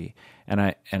therapy? And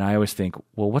I always think,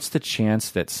 well, what's the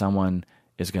chance that someone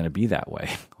is going to be that way?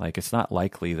 Like, it's not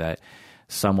likely that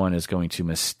someone is going to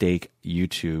mistake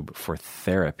YouTube for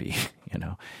therapy,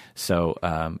 So,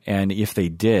 and if they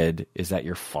did, is that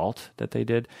your fault that they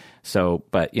did? So,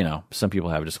 but some people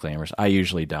have disclaimers. I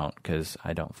usually don't, because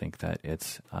I don't think that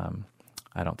it's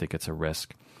a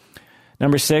risk.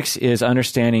 Number 6 is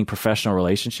understanding professional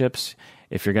relationships.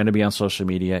 If you're going to be on social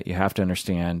media, you have to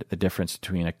understand the difference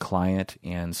between a client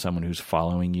and someone who's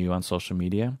following you on social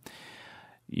media.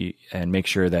 And make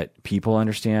sure that people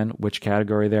understand which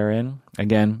category they're in.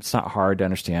 Again, it's not hard to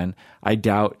understand. I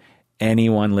doubt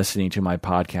anyone listening to my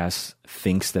podcast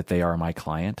thinks that they are my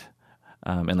client,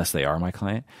 unless they are my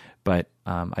client. But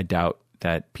I doubt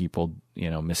that people,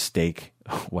 mistake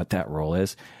what that role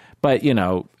is. But, you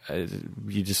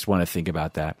just want to think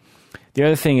about that. The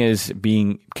other thing is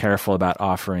being careful about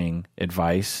offering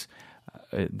advice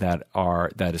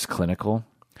that is clinical.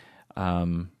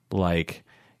 Like,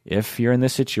 if you're in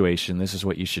this situation, this is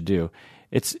what you should do.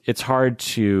 It's hard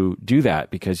to do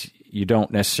that because you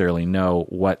don't necessarily know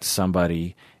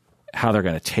how they're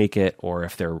going to take it, or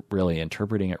if they're really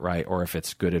interpreting it right, or if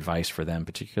it's good advice for them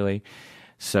particularly.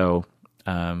 So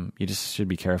you just should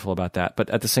be careful about that. But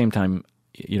at the same time,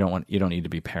 you don't need to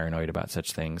be paranoid about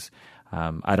such things.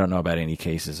 I don't know about any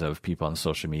cases of people on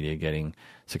social media getting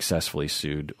successfully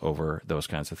sued over those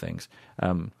kinds of things.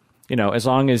 As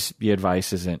long as the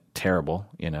advice isn't terrible,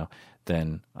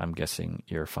 then I'm guessing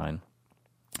you're fine.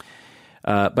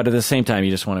 But at the same time,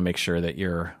 you just want to make sure that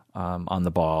you're on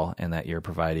the ball and that you're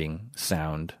providing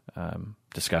sound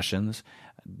discussions.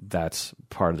 That's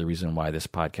part of the reason why this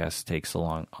podcast takes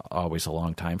always a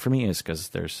long time for me, is because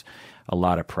there's a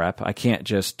lot of prep. I can't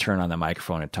just turn on the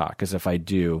microphone and talk, because if I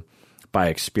do,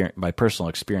 by personal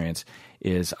experience,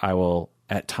 is I will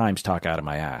at times talk out of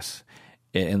my ass.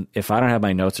 And if I don't have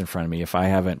my notes in front of me, if I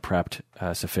haven't prepped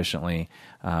sufficiently,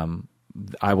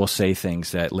 I will say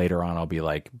things that later on I'll be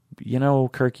like,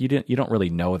 Kirk, you don't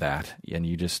really know that, and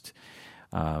you just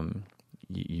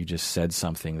said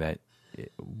something that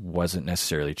wasn't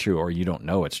necessarily true, or you don't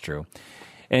know it's true.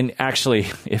 And actually,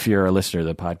 if you're a listener to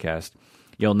the podcast,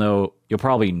 you'll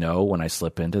probably know when I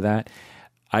slip into that.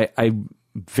 I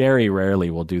very rarely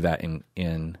will do that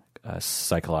in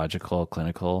psychological,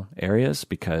 clinical areas,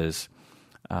 because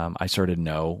I sort of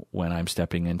know when I'm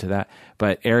stepping into that.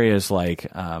 But areas like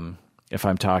if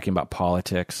I'm talking about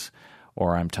politics,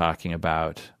 or I'm talking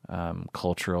about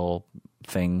cultural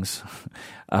things,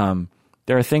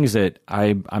 there are things that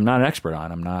I'm not an expert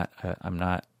on. I'm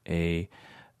not a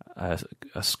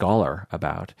scholar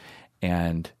about,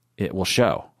 and it will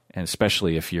show. And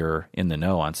especially if you're in the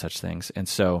know on such things. And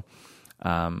so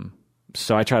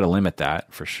I try to limit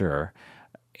that for sure.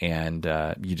 And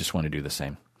you just want to do the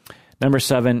same. Number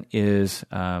 7 is,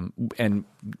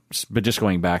 but just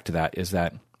going back to that, is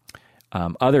that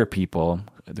other people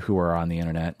who are on the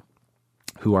internet,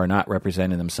 who are not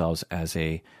representing themselves as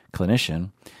a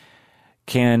clinician,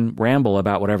 can ramble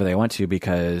about whatever they want to,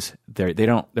 because they're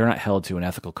not held to an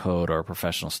ethical code or a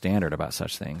professional standard about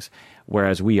such things,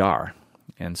 whereas we are.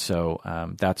 And so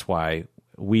that's why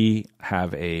we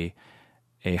have a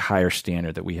higher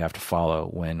standard that we have to follow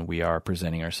when we are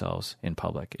presenting ourselves in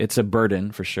public. It's a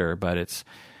burden for sure, but it's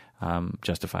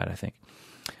justified, I think.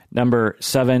 Number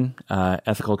 7,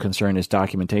 ethical concern is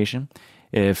documentation.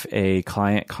 If a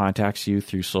client contacts you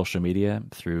through social media,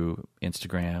 through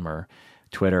Instagram or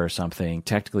Twitter or something,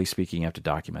 technically speaking, you have to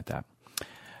document that.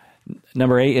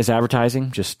 Number 8 is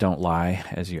advertising. Just don't lie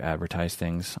as you advertise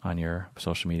things on your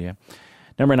social media.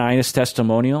 Number 9 is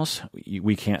testimonials.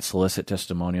 We can't solicit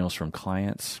testimonials from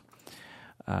clients.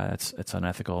 It's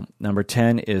unethical. Number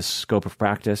 10 is scope of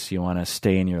practice. You want to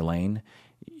stay in your lane.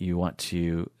 You want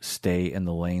to stay in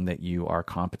the lane that you are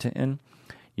competent in.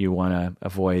 You want to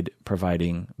avoid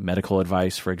providing medical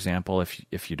advice, for example,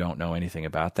 if you don't know anything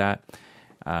about that.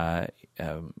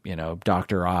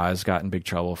 Dr. Oz got in big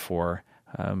trouble for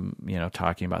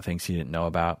talking about things he didn't know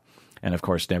about. And of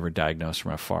course, never diagnose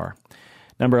from afar.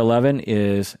 Number 11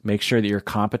 is make sure that you're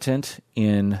competent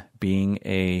in being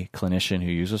a clinician who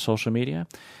uses social media.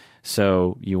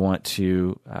 So you want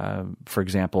to, for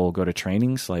example, go to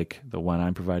trainings like the one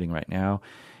I'm providing right now.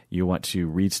 You want to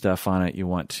read stuff on it. You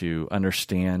want to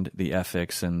understand the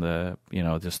ethics and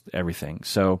just everything.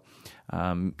 So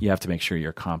you have to make sure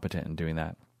you're competent in doing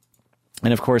that.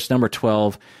 And of course, number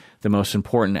 12, the most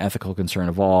important ethical concern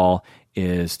of all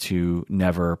is to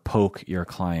never poke your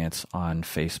clients on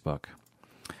Facebook.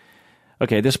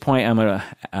 Okay, at this point, I'm going to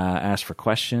ask for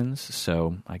questions.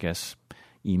 So I guess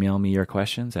email me your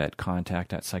questions at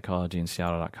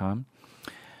contact@psychologyinseattle.com.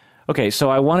 Okay, so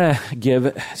I want to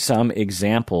give some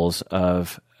examples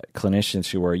of clinicians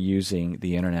who are using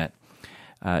the internet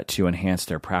to enhance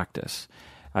their practice.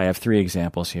 I have 3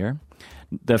 examples here.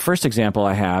 The first example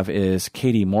I have is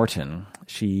Katie Morton.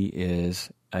 She is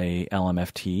a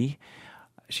LMFT.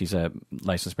 She's a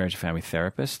licensed marriage and family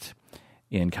therapist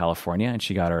in California, and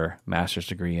she got her master's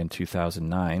degree in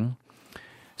 2009.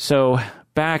 So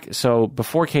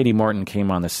before Katie Morton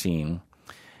came on the scene,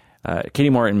 Katie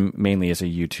Morton mainly is a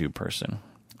YouTube person.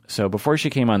 So before she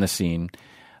came on the scene,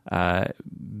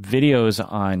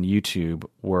 videos on YouTube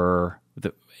were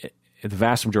the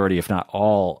vast majority, if not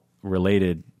all,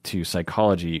 related to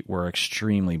psychology were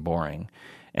extremely boring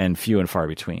and few and far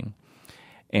between.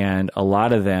 And a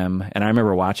lot of them, and I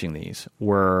remember watching these,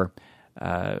 were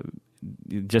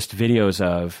just videos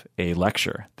of a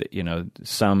lecture that,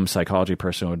 some psychology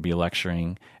person would be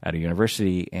lecturing at a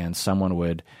university, and someone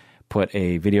would put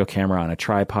a video camera on a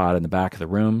tripod in the back of the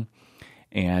room,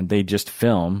 and they just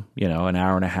film, an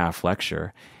hour and a half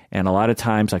lecture. And a lot of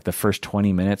times, like the first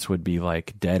 20 minutes would be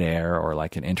like dead air or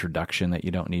like an introduction that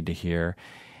you don't need to hear.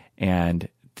 And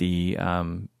the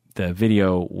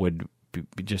video would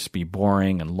just be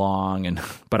boring and long.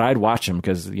 But I'd watch them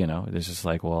because, it's just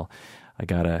like, well, I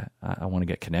want to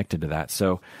get connected to that.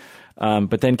 So,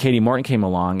 but then Katie Morton came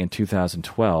along in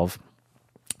 2012.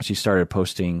 She started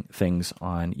posting things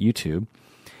on YouTube,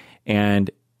 and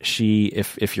she,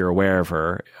 if you're aware of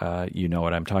her, you know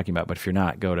what I'm talking about. But if you're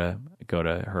not, go to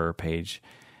her page,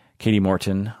 Katie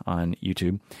Morton on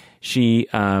YouTube. She,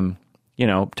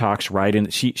 talks right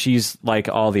in. She's like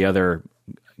all the other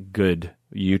good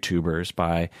YouTubers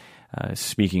by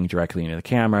speaking directly into the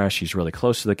camera. She's really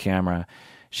close to the camera.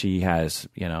 She has,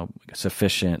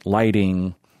 sufficient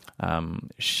lighting.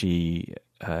 She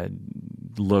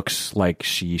looks like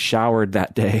she showered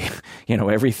that day.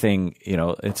 Everything,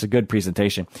 it's a good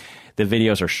presentation. The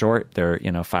videos are short. They're,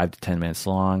 5 to 10 minutes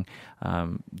long.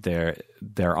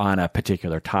 They're on a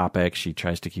particular topic. She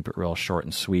tries to keep it real short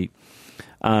and sweet.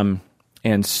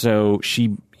 And so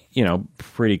she,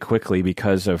 pretty quickly,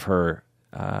 because of her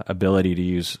ability to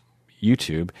use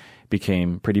YouTube,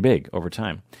 became pretty big over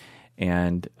time.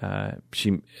 And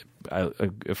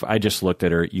if I just looked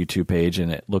at her YouTube page,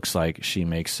 and it looks like she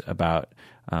makes about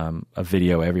a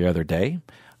video every other day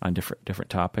on different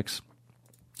topics.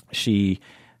 She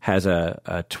has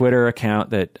a Twitter account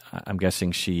that I'm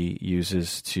guessing she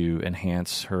uses to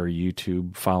enhance her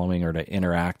YouTube following or to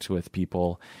interact with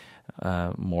people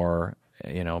more,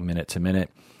 minute to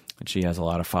minute. And she has a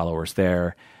lot of followers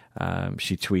there.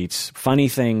 She tweets funny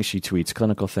things. She tweets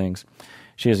clinical things.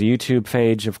 She has a YouTube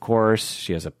page, of course.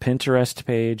 She has a Pinterest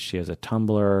page. She has a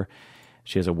Tumblr.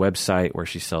 She has a website where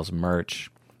she sells merch.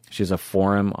 She has a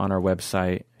forum on her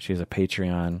website. She has a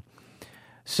Patreon.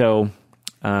 So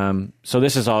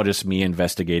this is all just me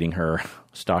investigating her,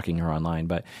 stalking her online.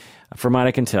 But from what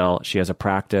I can tell, she has a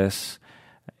practice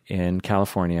in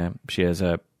California. She has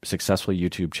a successful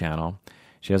YouTube channel.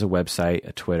 She has a website,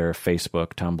 a Twitter,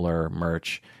 Facebook, Tumblr,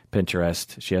 merch,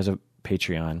 Pinterest. She has a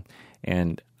Patreon.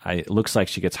 And it looks like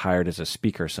she gets hired as a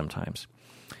speaker sometimes.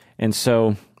 And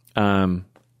so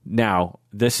now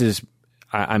this is,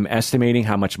 I'm estimating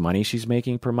how much money she's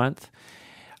making per month.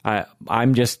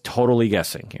 I'm just totally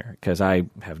guessing here because I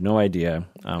have no idea.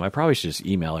 I probably should just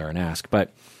email her and ask.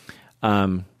 But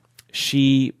it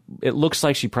looks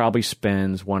like she probably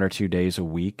spends 1 or 2 days a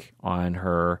week on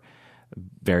her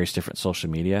various different social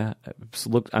media.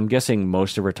 I'm guessing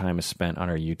most of her time is spent on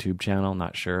her YouTube channel.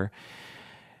 Not sure.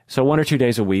 So 1 or 2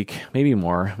 days a week, maybe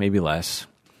more, maybe less.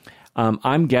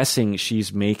 I'm guessing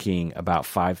she's making about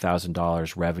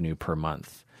 $5,000 revenue per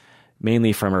month,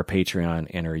 mainly from her Patreon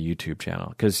and her YouTube channel.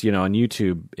 Because, on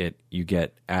YouTube, you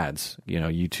get ads,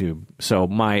 YouTube. So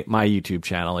my YouTube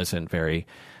channel isn't very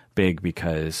big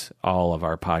because all of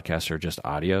our podcasts are just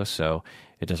audio. So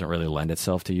it doesn't really lend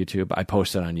itself to YouTube. I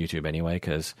post it on YouTube anyway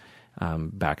because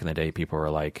back in the day, people were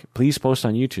like, please post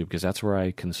on YouTube because that's where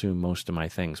I consume most of my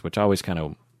things, which always kind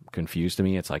of confused to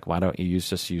me. It's like, why don't you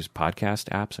just use podcast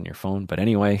apps on your phone? But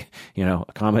anyway,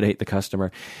 accommodate the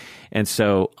customer. And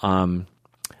so on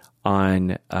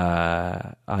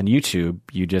YouTube,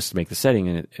 you just make the setting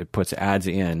and it puts ads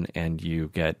in, and you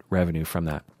get revenue from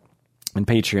that. And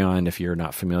Patreon, if you're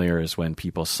not familiar, is when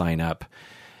people sign up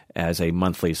as a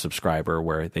monthly subscriber,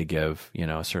 where they give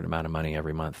a certain amount of money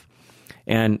every month.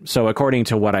 And so, according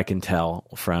to what I can tell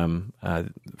from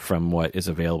what is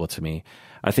available to me,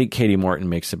 I think Katie Morton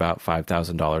makes about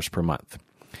 $5,000 per month.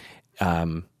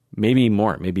 Maybe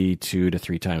more, maybe 2 to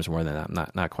 3 times more than that. I'm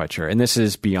not quite sure. And this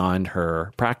is beyond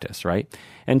her practice, right?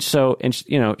 And so,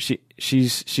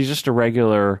 she's just a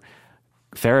regular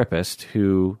therapist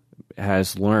who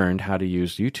has learned how to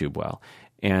use YouTube well.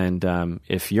 And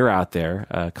if you're out there,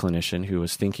 a clinician who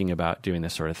is thinking about doing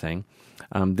this sort of thing,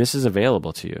 this is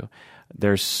available to you.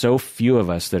 There's so few of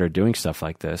us that are doing stuff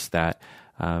like this that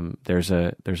there's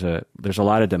a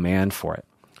lot of demand for it.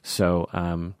 So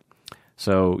I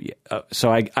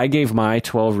gave my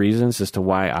 12 reasons as to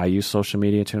why I use social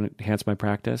media to enhance my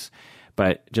practice.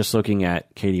 But just looking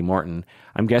at Katie Morton,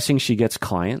 I'm guessing she gets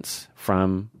clients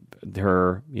from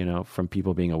her, from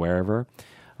people being aware of her.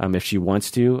 If she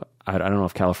wants to, I don't know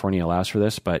if California allows for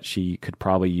this, but she could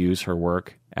probably use her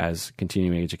work as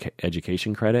continuing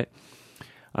education credit.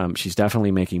 She's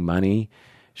definitely making money.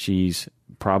 She's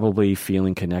probably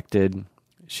feeling connected.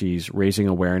 She's raising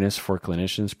awareness for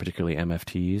clinicians, particularly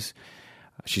MFTs.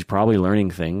 She's probably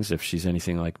learning things if she's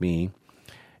anything like me.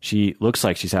 She looks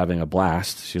like she's having a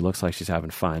blast. She looks like she's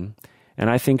having fun. And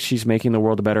I think she's making the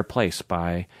world a better place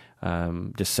by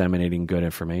disseminating good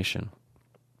information.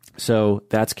 So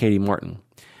that's Katie Morton.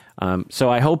 So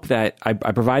I hope that I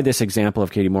provide this example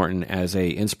of Katie Morton as a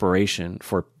inspiration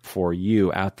for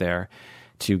you out there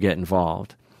to get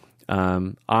involved.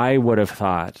 I would have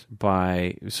thought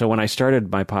so when I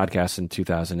started my podcast in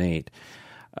 2008,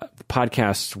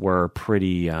 podcasts were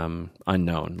pretty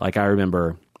unknown. Like I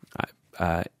remember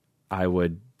I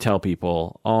would tell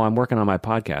people, oh, I'm working on my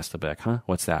podcast. They'll be like, huh,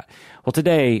 what's that? Well,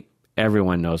 today,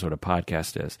 everyone knows what a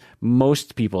podcast is.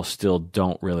 Most people still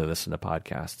don't really listen to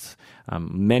podcasts.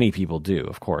 Many people do,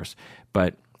 of course,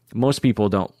 but most people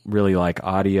don't really like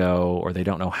audio, or they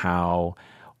don't know how,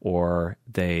 or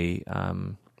they're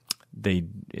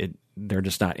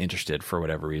just not interested for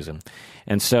whatever reason.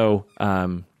 And so,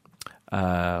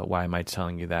 why am I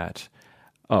telling you that?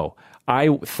 Oh, I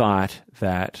thought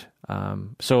that.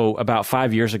 So about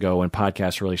 5 years ago, when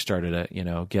podcasts really started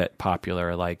to get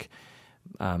popular, like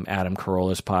Adam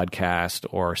Carolla's podcast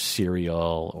or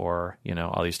Serial or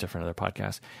all these different other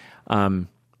podcasts,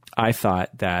 I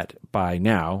thought that by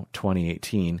now,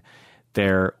 2018,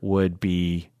 there would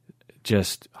be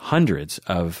just hundreds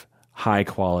of high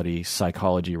quality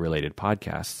psychology related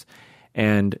podcasts,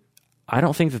 and I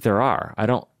don't think that there are. I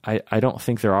don't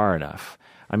think there are enough.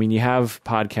 I mean, you have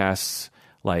podcasts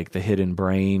like The Hidden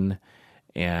Brain,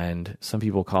 and some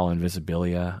people call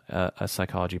Invisibilia a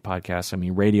psychology podcast. I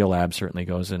mean, Radiolab certainly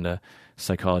goes into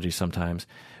psychology sometimes,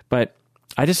 but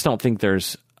I just don't think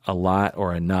there's a lot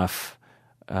or enough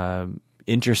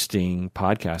interesting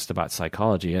podcasts about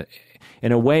psychology.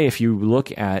 In a way, if you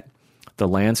look at the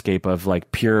landscape of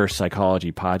like pure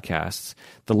psychology podcasts,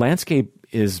 the landscape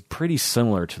is pretty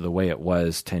similar to the way it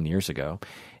was 10 years ago.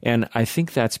 And I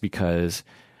think that's because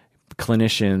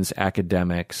clinicians,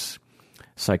 academics,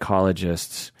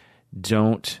 psychologists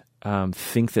don't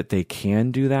think that they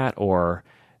can do that, or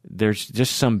there's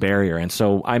just some barrier. And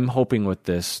so I'm hoping with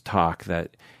this talk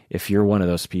that if you're one of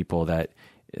those people, that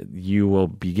you will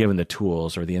be given the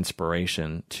tools or the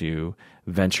inspiration to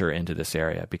venture into this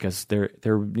area, because there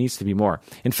needs to be more.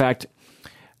 In fact,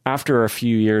 after a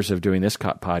few years of doing this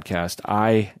podcast,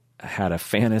 I had a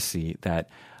fantasy that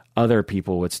other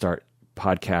people would start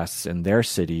podcasts in their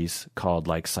cities called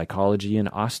like Psychology in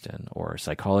Austin, or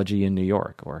Psychology in New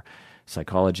York, or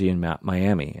Psychology in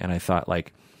Miami. And I thought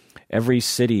like every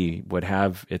city would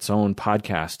have its own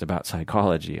podcast about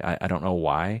psychology. I don't know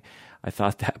why I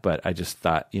thought that, but I just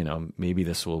thought, maybe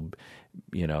this will,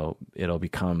 it'll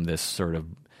become this sort of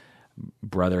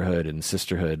brotherhood and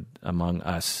sisterhood among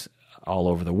us all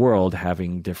over the world,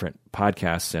 having different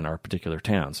podcasts in our particular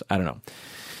towns. I don't know.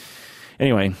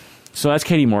 Anyway, so that's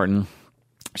Katie Morton.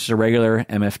 She's a regular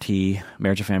MFT,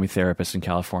 marriage and family therapist in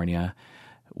California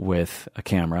with a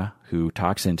camera who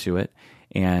talks into it.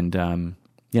 And,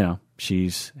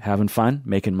 she's having fun,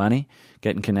 making money,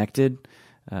 getting connected,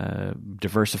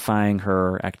 diversifying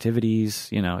her activities.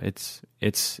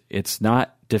 It's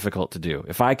not difficult to do.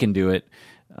 If I can do it,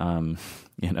 I'm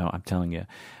telling you,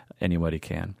 anybody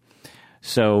can.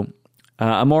 So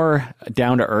a more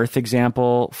down-to-earth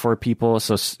example for people.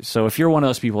 So if you're one of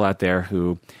those people out there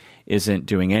who isn't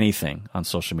doing anything on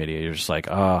social media. You're just like,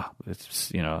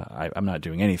 it's, I'm not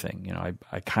doing anything.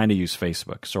 I kind of use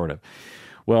Facebook, sort of.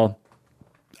 Well,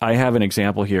 I have an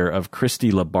example here of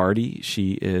Christy Labardi.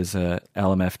 She is a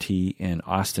LMFT in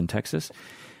Austin, Texas.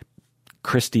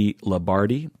 Christy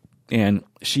Labardi. And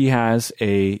she has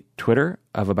a Twitter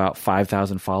of about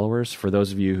 5,000 followers. For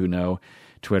those of you who know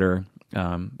Twitter,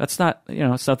 that's not,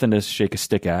 it's nothing to shake a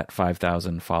stick at,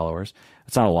 5,000 followers.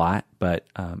 It's not a lot, but,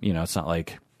 it's not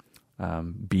like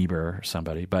Bieber or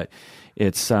somebody, but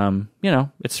it's,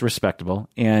 it's respectable.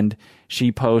 And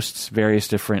she posts various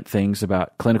different things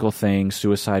about clinical things,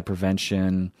 suicide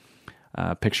prevention,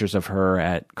 pictures of her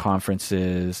at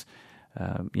conferences,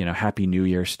 Happy New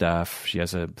Year stuff. She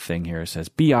has a thing here that says,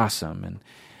 be awesome.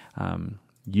 And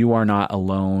you are not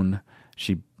alone.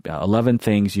 11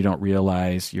 things you don't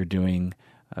realize you're doing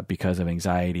because of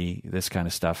anxiety, this kind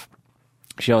of stuff.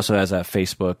 She also has a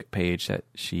Facebook page that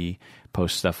she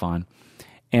posts stuff on.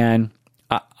 And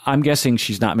I'm guessing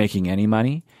she's not making any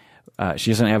money.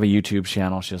 She doesn't have a YouTube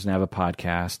channel. She doesn't have a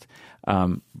podcast.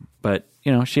 But,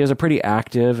 she has a pretty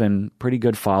active and pretty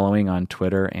good following on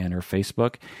Twitter and her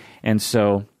Facebook. And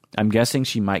so I'm guessing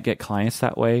she might get clients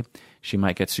that way. She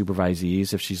might get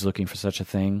supervisees if she's looking for such a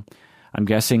thing. I'm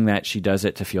guessing that she does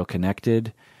it to feel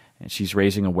connected, and she's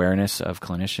raising awareness of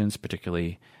clinicians,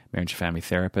 particularly marriage and family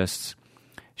therapists.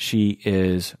 She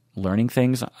is learning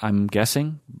things, I'm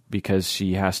guessing, because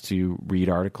she has to read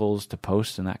articles to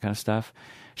post and that kind of stuff.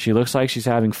 She looks like she's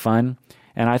having fun,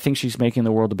 and I think she's making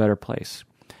the world a better place.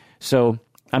 So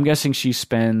I'm guessing she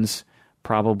spends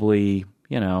probably,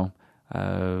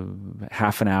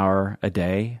 half an hour a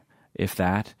day, if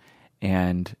that,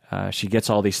 and she gets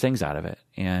all these things out of it.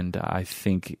 And I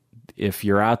think if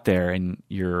you're out there and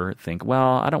you're think,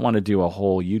 well, I don't want to do a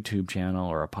whole YouTube channel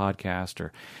or a podcast,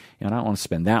 or I don't want to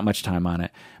spend that much time on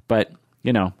it, but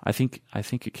I think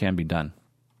it can be done.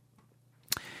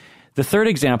 The third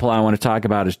example I want to talk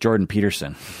about is Jordan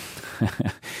Peterson.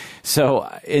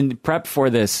 So in prep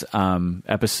for this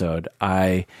episode,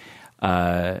 I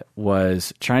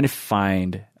was trying to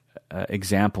find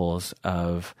examples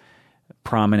of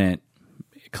prominent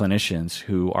clinicians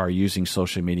who are using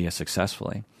social media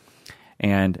successfully.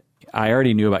 And I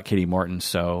already knew about Katie Morton,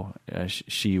 so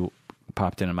she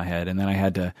popped into my head. And then I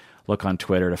had to look on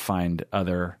Twitter to find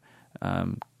other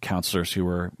counselors who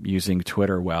were using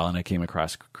Twitter well, and I came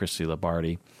across Christy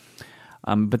Labardi.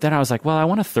 But then I was like, well, I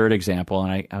want a third example.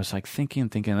 And I was like thinking,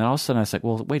 and then all of a sudden I was like,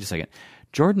 well, wait a second.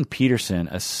 Jordan Peterson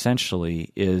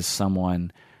essentially is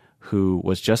someone who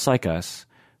was just like us,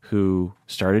 who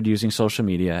started using social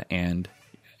media and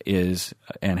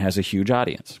has a huge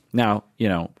audience. Now,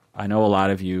 I know a lot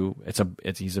of you,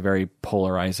 he's a very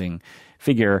polarizing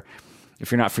figure.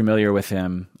 If you're not familiar with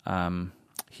him,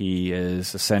 he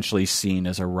is essentially seen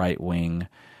as a right-wing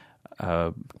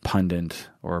pundit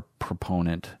or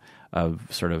proponent of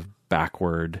sort of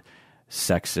backward,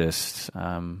 sexist,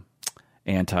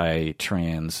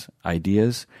 anti-trans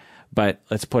ideas. But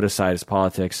let's put aside his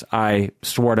politics. I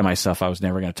swore to myself I was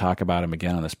never going to talk about him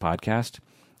again on this podcast.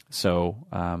 So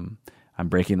I'm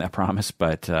breaking that promise,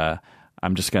 but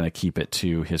I'm just going to keep it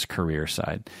to his career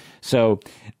side. So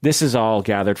this is all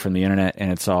gathered from the internet,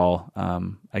 and it's all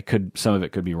some of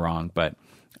it could be wrong, but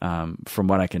from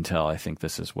what I can tell, I think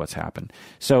this is what's happened.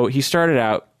 So he started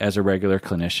out as a regular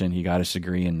clinician. He got his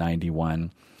degree in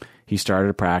 91. He started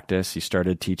a practice. He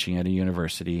started teaching at a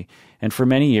university. And for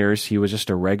many years, he was just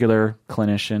a regular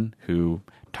clinician who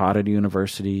taught at a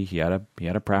university. He had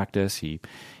a practice. He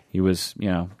was,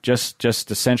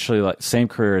 just essentially like same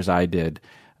career as I did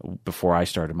before I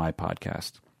started my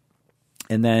podcast.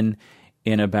 And then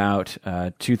in about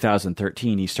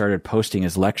 2013, he started posting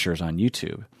his lectures on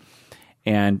YouTube.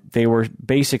 And they were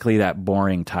basically that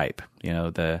boring type,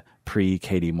 the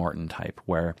pre-Katie Morton type,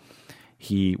 where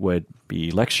he would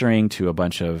be lecturing to a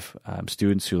bunch of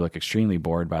students who look extremely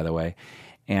bored, by the way,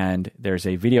 and there's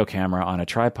a video camera on a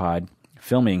tripod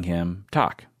filming him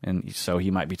talk. And so he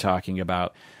might be talking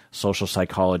about social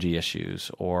psychology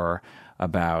issues, or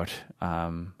about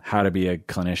how to be a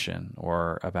clinician,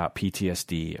 or about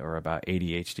PTSD, or about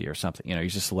ADHD or something.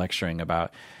 He's just lecturing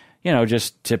about,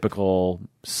 just typical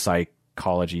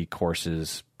psychology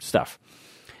courses stuff.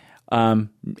 And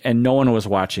no one was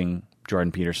watching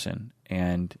Jordan Peterson,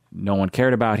 and no one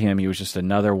cared about him. He was just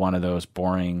another one of those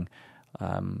boring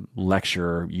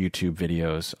lecture YouTube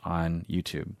videos on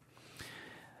YouTube.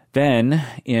 Then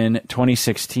in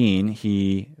 2016,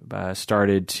 he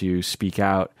started to speak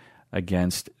out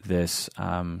against this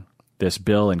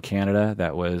bill in Canada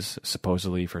that was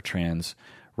supposedly for trans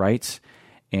rights,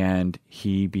 and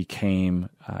he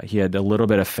he had a little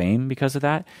bit of fame because of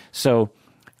that. So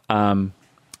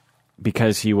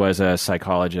because he was a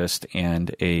psychologist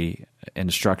and a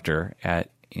instructor at,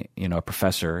 a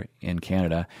professor in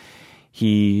Canada,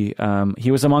 he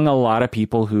was among a lot of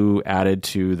people who added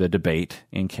to the debate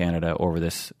in Canada over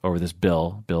this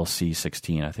bill, Bill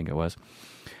C-16, I think it was.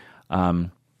 A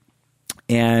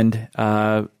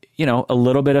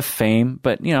little bit of fame,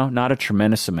 but, not a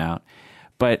tremendous amount.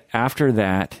 But after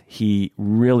that, he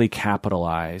really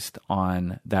capitalized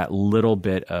on that little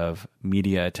bit of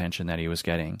media attention that he was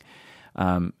getting.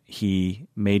 He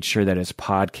made sure that his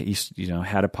podcast,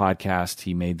 had a podcast.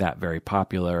 He made that very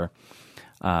popular.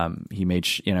 He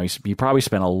probably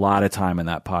spent a lot of time in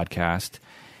that podcast.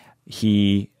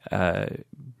 He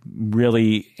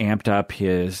really amped up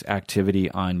his activity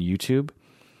on YouTube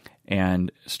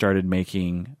and started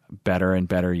making better and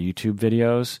better YouTube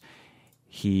videos.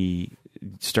 He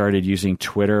started using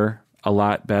Twitter a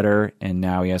lot better, and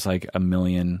now he has like 1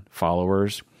 million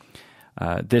followers.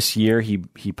 This year, he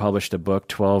published a book,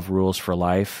 12 Rules for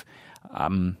Life.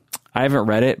 I haven't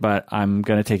read it, but I'm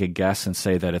going to take a guess and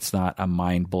say that it's not a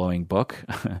mind-blowing book.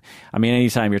 I mean,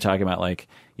 anytime you're talking about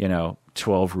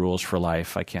 12 Rules for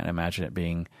Life, I can't imagine it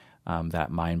being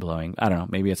that mind-blowing. I don't know.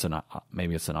 Maybe it's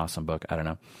an awesome book. I don't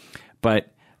know.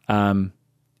 But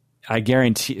I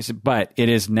guarantee, but it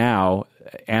is now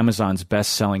Amazon's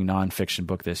best-selling nonfiction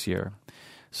book this year.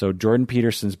 So Jordan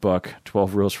Peterson's book,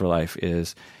 12 Rules for Life,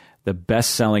 is the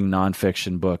best-selling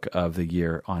nonfiction book of the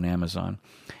year on Amazon.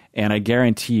 And I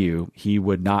guarantee you he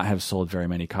would not have sold very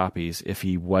many copies if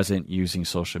he wasn't using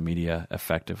social media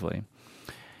effectively.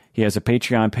 He has a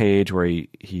Patreon page where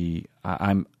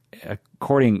I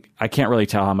can't really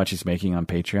tell how much he's making on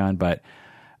Patreon, but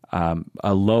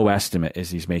a low estimate is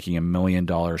he's making $1 million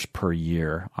per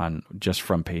year just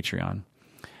from Patreon.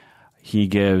 He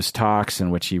gives talks in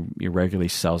which he regularly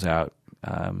sells out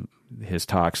his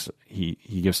talks. He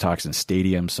gives talks in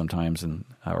stadiums sometimes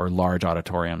or large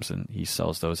auditoriums, and he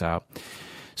sells those out.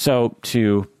 So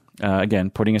again,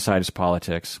 putting aside his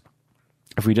politics,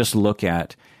 if we just look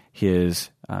at his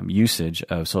usage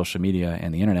of social media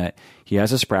and the internet, he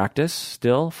has his practice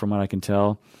still, from what I can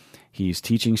tell. He's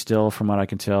teaching still, from what I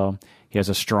can tell. He has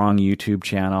a strong YouTube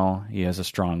channel. He has a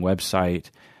strong website,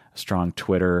 a strong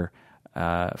Twitter,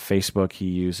 Facebook he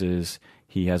uses.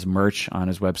 He has merch on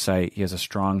his website. He has a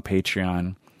strong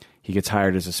Patreon. He gets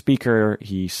hired as a speaker.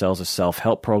 He sells a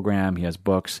self-help program. He has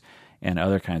books and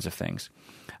other kinds of things.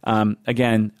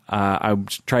 Again, I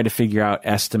tried to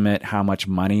estimate how much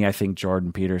money I think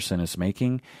Jordan Peterson is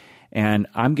making. And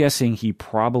I'm guessing he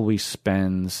probably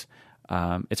spends...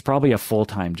 it's probably a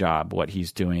full-time job, what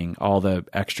he's doing, all the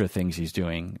extra things he's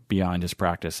doing beyond his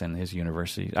practice and his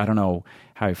university. I don't know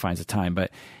how he finds the time,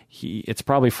 but it's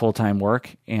probably full-time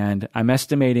work. And I'm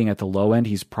estimating at the low end,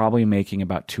 he's probably making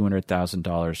about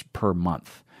 $200,000 per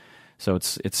month. So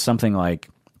it's something like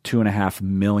 $2.5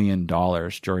 million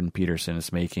Jordan Peterson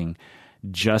is making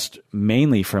just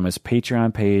mainly from his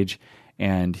Patreon page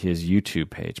and his YouTube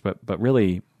page. But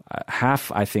really,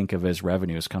 half, I think, of his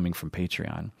revenue is coming from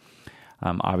Patreon.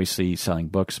 Obviously, selling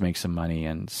books makes him money,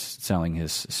 and selling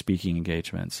his speaking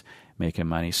engagements make him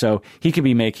money. So he could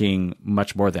be making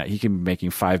much more than that. He could be making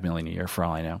 $5 million a year, for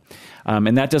all I know.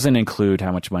 And that doesn't include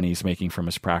how much money he's making from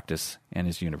his practice and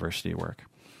his university work.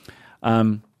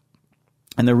 And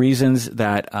the reasons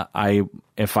that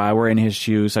if I were in his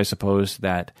shoes, I suppose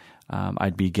that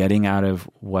I'd be getting out of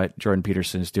what Jordan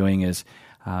Peterson is doing is,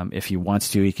 if he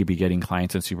wants to, he could be getting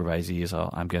clients and supervisees.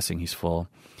 I'm guessing he's full.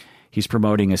 He's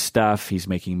promoting his stuff. He's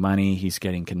making money. He's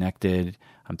getting connected.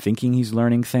 I'm thinking he's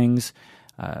learning things.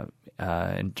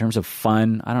 In terms of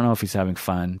fun, I don't know if he's having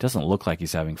fun. It doesn't look like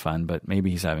he's having fun, but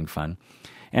maybe he's having fun.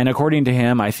 And according to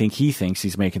him, I think he thinks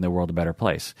he's making the world a better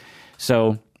place.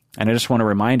 So, and I just want to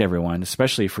remind everyone,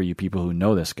 especially for you people who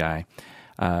know this guy,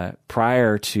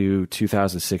 prior to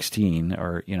 2016,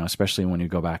 or especially when you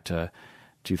go back to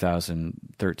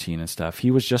 2013 and stuff,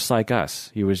 he was just like us.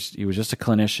 He was just a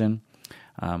clinician.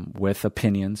 With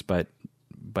opinions, but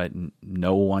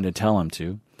no one to tell him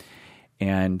to.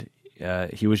 And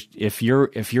he was. If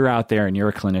you're out there and you're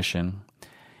a clinician,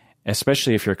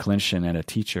 especially if you're a clinician and a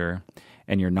teacher,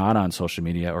 and you're not on social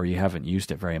media or you haven't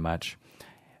used it very much,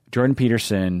 Jordan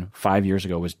Peterson 5 years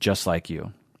ago was just like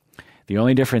you. The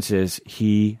only difference is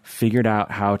he figured out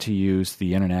how to use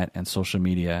the internet and social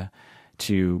media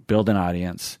to build an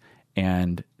audience,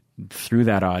 and through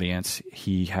that audience,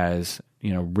 he has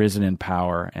risen in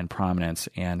power and prominence,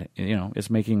 and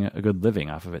is making a good living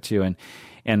off of it too.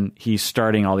 And he's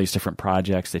starting all these different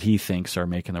projects that he thinks are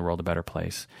making the world a better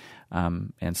place.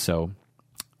 And so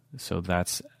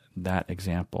that's that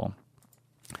example.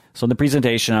 So in the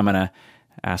presentation, I'm going to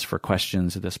ask for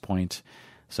questions at this point.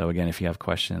 So again, if you have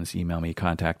questions, email me,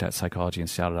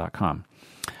 contact@psychologyinseattle.com.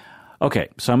 Okay,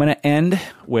 so I'm going to end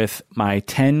with my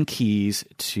 10 keys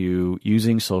to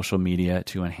using social media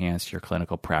to enhance your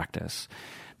clinical practice.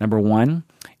 Number 1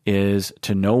 is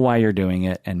to know why you're doing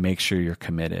it and make sure you're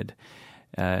committed.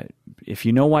 If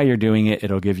you know why you're doing it,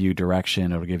 it'll give you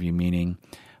direction, it'll give you meaning.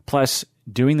 Plus,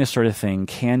 doing this sort of thing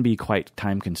can be quite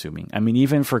time consuming. I mean,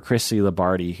 even for Christy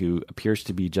Labardi, who appears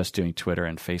to be just doing Twitter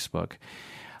and Facebook,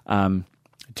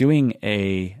 doing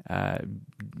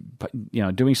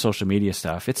doing social media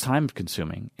stuff, it's time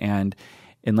consuming. And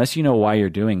unless you know why you're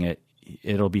doing it,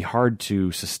 it'll be hard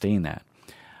to sustain that.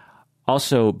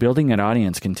 Also, building an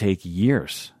audience can take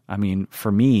years. I mean,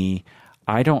 for me,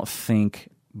 I don't think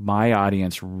my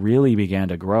audience really began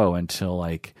to grow until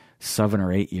like 7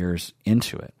 or 8 years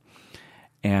into it.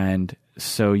 And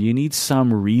so you need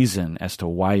some reason as to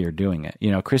why you're doing it.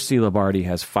 You know, Christy Labardi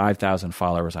has 5,000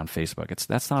 followers on Facebook.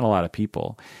 That's not a lot of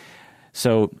people.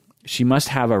 So she must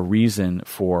have a reason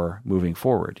for moving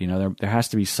forward. You know, there has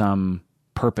to be some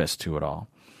purpose to it all.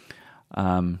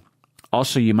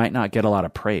 Also, you might not get a lot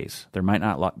of praise. There might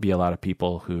not be a lot of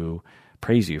people who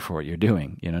praise you for what you're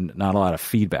doing, you know, not a lot of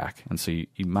feedback. And so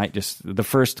you might just, the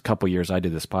first couple years I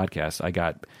did this podcast, I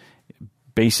got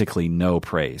basically no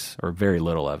praise, or very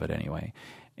little of it anyway.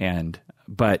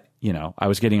 But, you know, I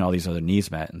was getting all these other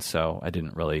needs met, and so I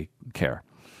didn't really care.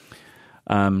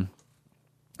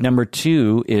 Number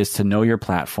 2 is to know your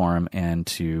platform and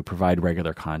to provide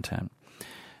regular content.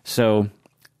 So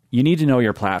you need to know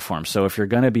your platform. So if you're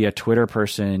going to be a Twitter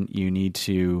person, you need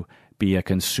to be a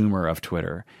consumer of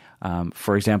Twitter.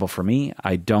 For example, for me,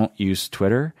 I don't use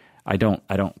Twitter. I don't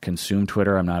consume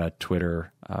Twitter. I'm not a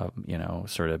Twitter,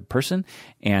 sort of person.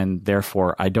 And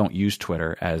therefore I don't use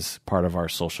Twitter as part of our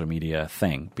social media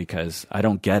thing because I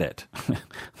don't get it.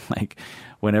 Like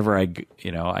whenever I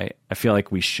feel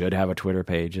like we should have a Twitter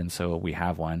page. And so we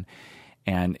have one.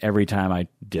 And every time I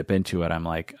dip into it, I'm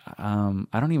like, I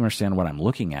don't even understand what I'm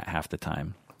looking at half the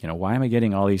time. You know, why am I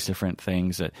getting all these different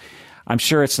things that I'm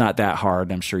sure it's not that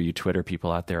hard. I'm sure you Twitter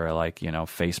people out there are like, you know,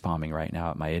 face palming right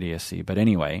now at my idiocy. But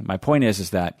anyway, my point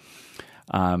is that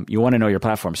you want to know your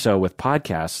platform. So with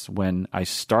podcasts, when I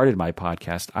started my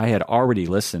podcast, I had already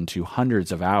listened to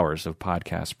hundreds of hours of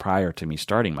podcasts prior to me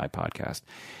starting my podcast.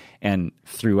 And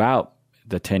throughout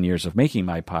the 10 years of making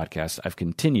my podcast, I've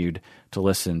continued to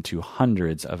listen to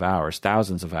hundreds of hours,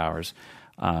 thousands of hours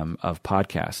of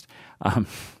podcast.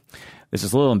 This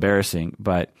is a little embarrassing,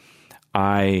 but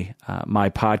my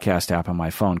podcast app on my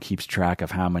phone keeps track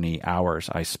of how many hours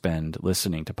I spend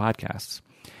listening to podcasts.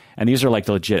 And these are like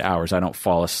the legit hours. I don't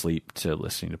fall asleep to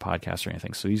listening to podcasts or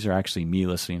anything. So these are actually me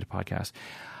listening to podcasts.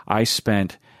 I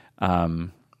spent, I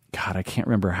can't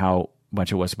remember how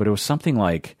much it was, but it was something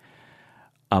like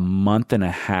a month and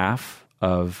a half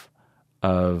of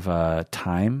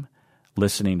time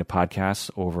listening to podcasts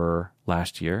over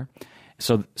last year.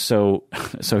 So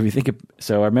if you think,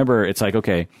 I remember it's like,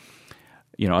 okay,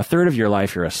 you know, a third of your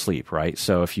life you're asleep, right?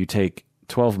 So if you take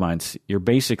 12 months, you're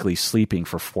basically sleeping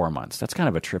for 4 months. That's kind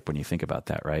of a trip when you think about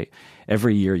that, right?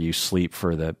 Every year you sleep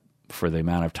for the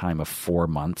amount of time of 4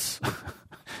 months.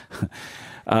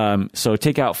 So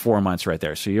take out 4 months right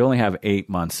there. So you only have 8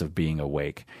 months of being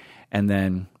awake. And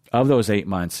then of those 8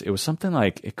 months, it was something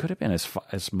like, it could have been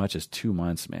as much as 2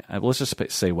 months, man. Let's just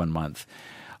say 1 month.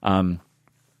 It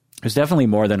was definitely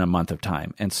more than a month of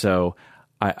time. And so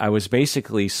I was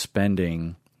basically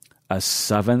spending a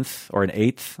seventh or an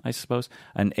eighth, I suppose,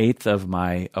 an eighth of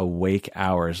my awake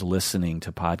hours listening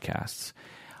to podcasts.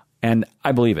 And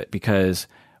I believe it because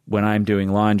when I'm doing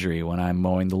laundry, when I'm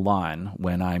mowing the lawn,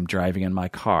 when I'm driving in my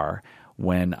car,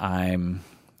 when I'm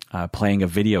playing a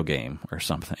video game or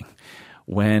something,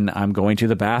 when I'm going to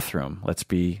the bathroom, let's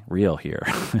be real here,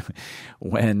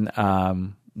 when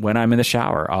I'm in the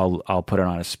shower, I'll put it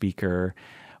on a speaker.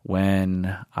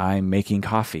 When I'm making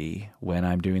coffee, when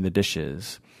I'm doing the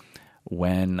dishes,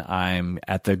 when I'm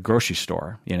at the grocery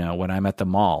store, you know, when I'm at the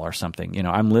mall or something, you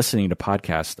know, I'm listening to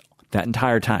podcasts that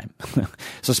entire time.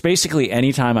 So it's basically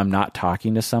anytime I'm not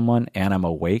talking to someone and I'm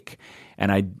awake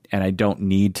and I don't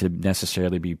need to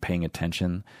necessarily be paying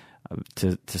attention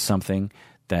to something,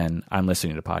 then I'm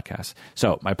listening to podcasts.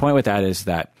 So my point with that is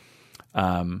that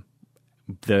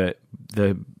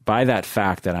by that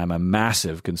fact that I'm a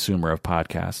massive consumer of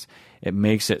podcasts, it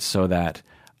makes it so that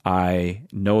I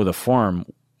know the form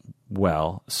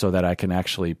well, so that I can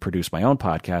actually produce my own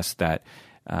podcast that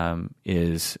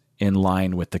is in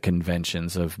line with the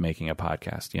conventions of making a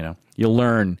podcast. You know, you'll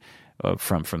learn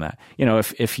from that. You know,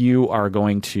 if you are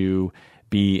going to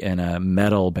be in a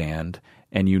metal band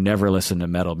and you never listen to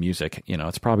metal music, you know,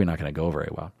 it's probably not going to go very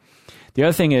well. The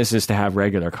other thing is to have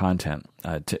regular content,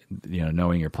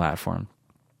 knowing your platform.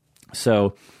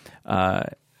 So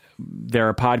there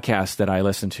are podcasts that I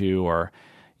listen to, or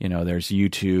there's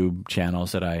YouTube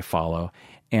channels that I follow,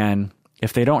 and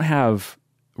if they don't have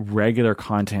regular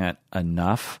content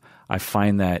enough, I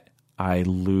find that I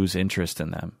lose interest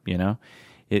in them.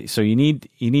 So you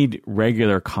need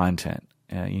regular content.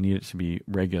 You need it to be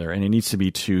regular, and it needs to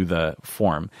be to the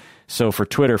form. So for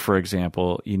Twitter, for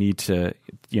example, you need to,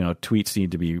 tweets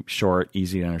need to be short,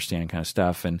 easy to understand kind of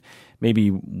stuff, and maybe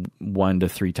 1 to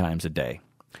 3 times a day.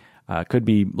 Could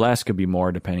be less, could be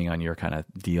more, depending on your kind of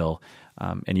deal.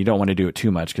 And you don't want to do it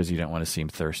too much because you don't want to seem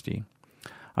thirsty.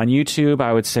 On YouTube,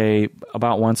 I would say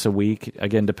about once a week,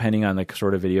 again, depending on the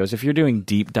sort of videos. If you're doing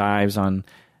deep dives on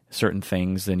certain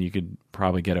things, then you could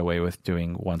probably get away with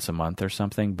doing once a month or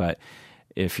something. But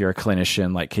if you're a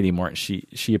clinician like Katie Morton,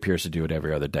 she appears to do it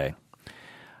every other day.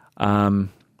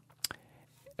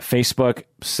 Facebook,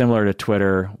 similar to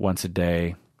Twitter, once a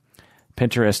day.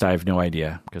 Pinterest, I have no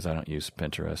idea because I don't use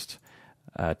Pinterest.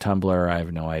 Tumblr, I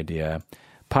have no idea.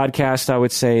 Podcast, I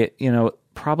would say,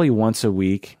 probably once a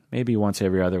week, maybe once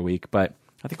every other week, but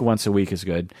I think once a week is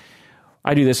good.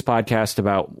 I do this podcast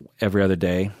about every other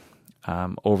day.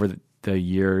 Over the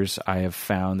years, I have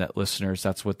found that listeners,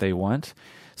 that's what they want.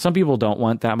 Some people don't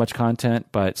want that much content,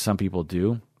 but some people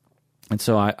do. And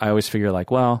so I always figure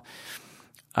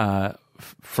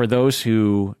for those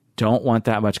who don't want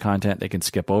that much content, they can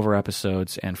skip over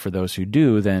episodes. And for those who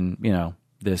do, then,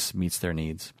 this meets their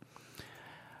needs.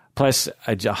 Plus,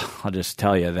 I'll just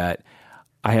tell you that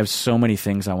I have so many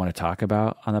things I want to talk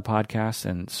about on the podcast,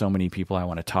 and so many people I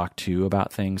want to talk to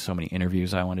about things, so many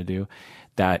interviews I want to do,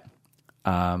 that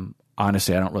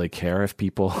honestly, I don't really care if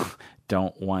people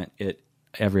don't want it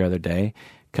every other day,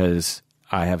 because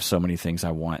I have so many things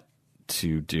I want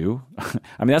to do.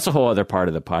 I mean, that's a whole other part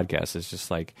of the podcast. It's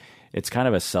just it's kind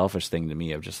of a selfish thing to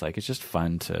me of just it's just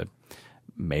fun to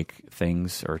make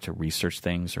things or to research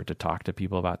things or to talk to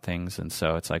people about things. And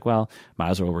so it's might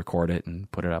as well record it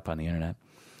and put it up on the internet.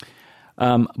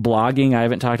 Blogging, I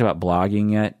haven't talked about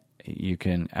blogging yet. You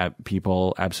can,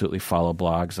 people absolutely follow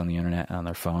blogs on the internet and on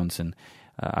their phones. And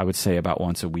I would say about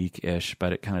once a week-ish,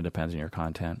 but it kind of depends on your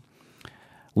content.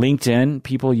 LinkedIn,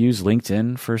 people use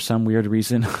LinkedIn for some weird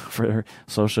reason for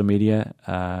social media.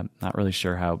 Not really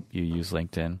sure how you use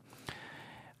LinkedIn.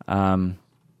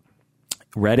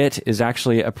 Reddit is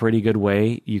actually a pretty good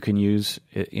way you can use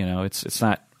it. It's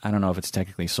not, I don't know if it's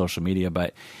technically social media,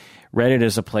 but Reddit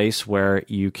is a place where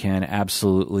you can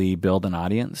absolutely build an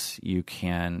audience. You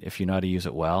can, if you know how to use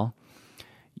it well,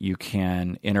 you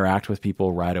can interact with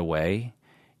people right away.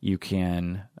 You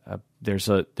can, there's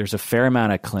a fair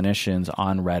amount of clinicians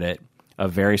on Reddit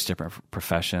of various different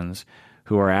professions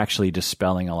who are actually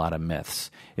dispelling a lot of myths.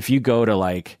 If you go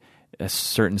to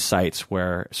certain sites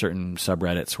certain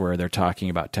subreddits where they're talking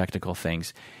about technical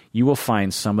things, you will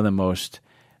find some of the most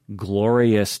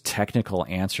glorious technical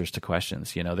answers to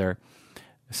questions.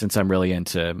 Since I'm really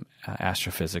into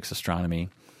astrophysics, astronomy,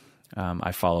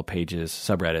 I follow pages,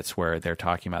 subreddits where they're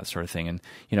talking about this sort of thing. And,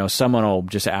 someone will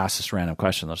just ask this random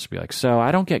question. They'll just be like, so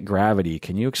I don't get gravity.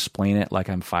 Can you explain it like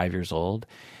I'm 5 years old?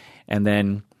 And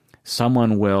then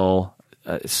someone will,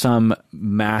 some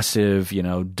massive,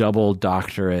 double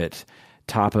doctorate,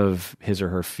 top of his or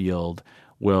her field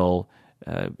will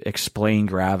explain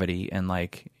gravity in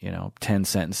 10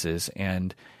 sentences,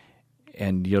 and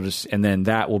then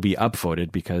that will be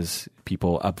upvoted because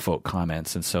people upvote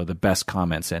comments, and so the best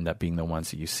comments end up being the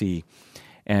ones that you see.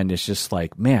 And it's just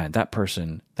man, that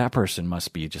person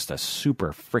must be just a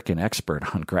super freaking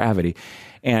expert on gravity.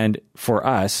 And for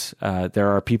us,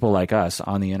 there are people like us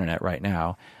on the internet right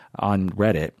now on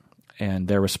Reddit, and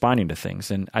they're responding to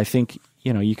things. And I think,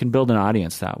 you can build an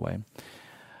audience that way.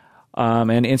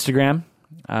 And Instagram,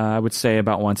 I would say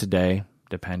about once a day,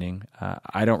 depending.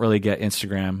 I don't really get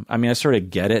Instagram. I mean, I sort of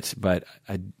get it, but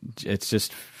it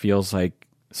just feels like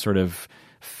sort of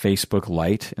Facebook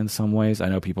light in some ways. I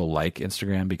know people like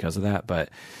Instagram because of that, but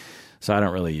so I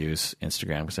don't really use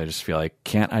Instagram because I just feel like,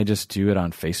 can't I just do it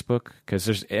on Facebook? Because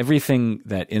there's everything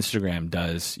that Instagram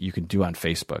does you can do on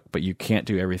Facebook, but you can't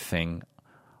do everything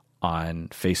on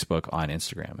Facebook on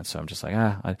Instagram. And so I'm just like,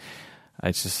 I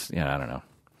just, I don't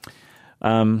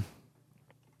know.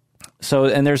 So,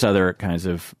 and there's other kinds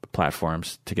of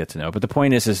platforms to get to know. But the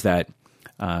point is that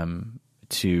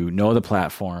to know the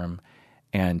platform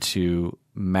and to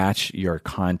match your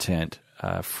content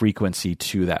frequency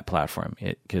to that platform,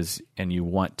 and you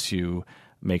want to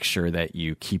make sure that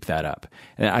you keep that up.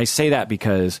 And I say that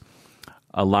because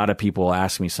a lot of people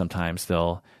ask me sometimes,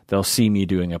 they'll see me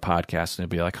doing a podcast and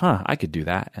they'll be like, I could do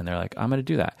that. And they're like, I'm going to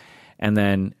do that. And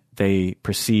then they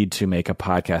proceed to make a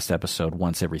podcast episode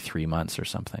once every 3 months or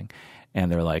something. And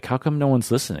they're like, how come no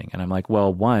one's listening? And I'm like,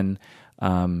 well, one,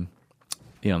 the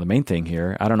main thing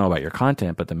here, I don't know about your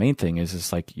content, but the main thing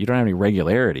is like, you don't have any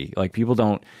regularity. Like people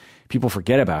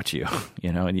forget about you,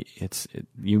 and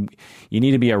you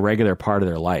need to be a regular part of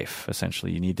their life.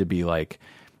 Essentially, you need to be like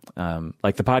the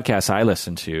podcasts I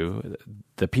listen to,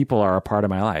 the people are a part of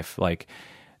my life. Like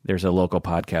there's a local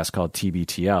podcast called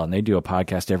TBTL, and they do a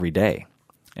podcast every day.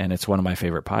 And it's one of my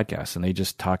favorite podcasts, and they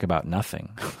just talk about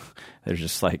nothing. They're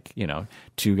just like,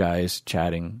 two guys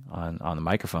chatting on the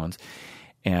microphones,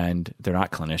 and they're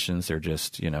not clinicians. They're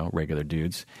just, regular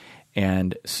dudes.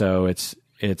 And so it's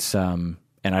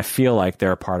and I feel like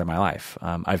they're a part of my life.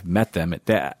 I've met them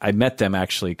I met them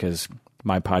actually because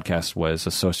my podcast was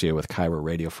associated with Kyra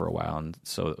Radio for a while. And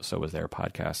so was their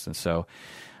podcast. And so,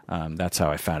 that's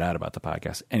how I found out about the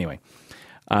podcast. Anyway.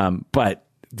 But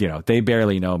they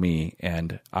barely know me,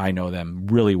 and I know them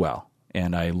really well,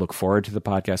 and I look forward to the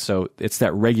podcast. So it's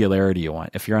that regularity you want.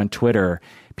 If you're on Twitter,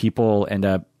 people end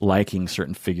up liking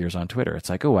certain figures on Twitter. It's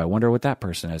like, oh, I wonder what that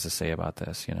person has to say about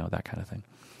this, that kind of thing.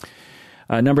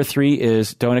 Number 3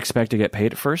 is don't expect to get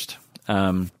paid at first.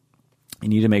 You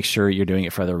need to make sure you're doing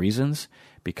it for other reasons,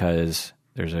 because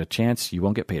there's a chance you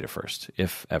won't get paid at first,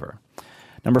 if ever.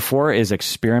 Number 4 is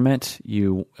experiment.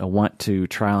 You want to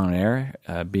trial and error.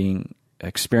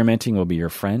 Experimenting will be your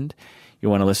friend. You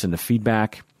want to listen to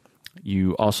feedback.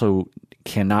 You also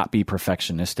cannot be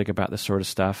perfectionistic about this sort of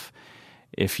stuff.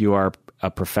 If you are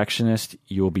a perfectionist,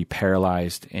 you will be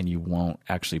paralyzed and you won't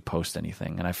actually post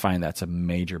anything. And I find that's a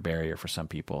major barrier for some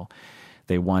people.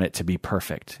 They want it to be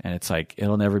perfect. And it's like,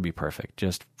 it'll never be perfect.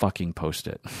 Just fucking post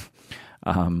it.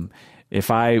 If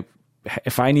I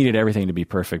needed everything to be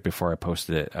perfect before I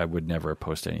posted it, I would never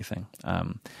post anything.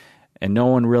 And no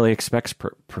one really expects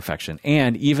perfection.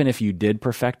 And even if you did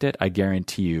perfect it, I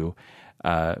guarantee you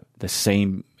the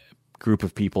same group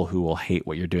of people who will hate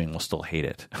what you're doing will still hate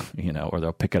it, or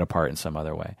they'll pick it apart in some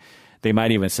other way. They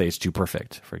might even say it's too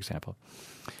perfect, for example.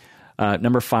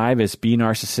 Number 5 is be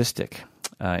narcissistic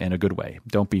in a good way.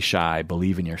 Don't be shy.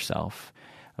 Believe in yourself.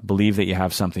 Believe that you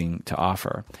have something to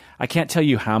offer. I can't tell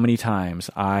you how many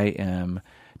times I am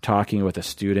talking with a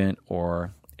student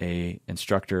or a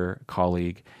instructor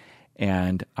colleague,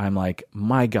 and I'm like,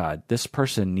 my God, this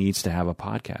person needs to have a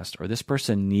podcast, or this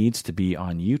person needs to be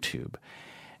on YouTube.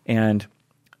 And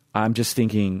I'm just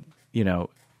thinking,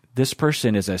 this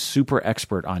person is a super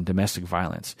expert on domestic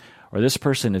violence, or this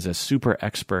person is a super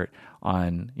expert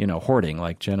on, hoarding,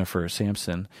 like Jennifer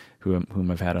Sampson,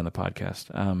 whom I've had on the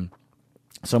podcast.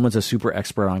 Someone's a super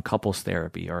expert on couples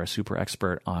therapy, or a super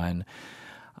expert on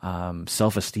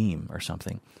self-esteem or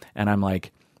something. And I'm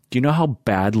like, do you know how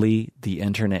badly the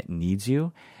internet needs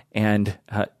you, and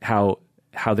how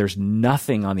there's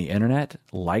nothing on the internet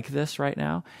like this right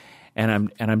now?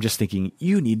 And I'm just thinking,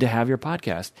 you need to have your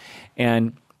podcast.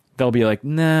 And they'll be like,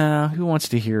 nah, who wants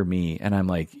to hear me? And I'm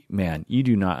like, man, you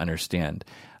do not understand.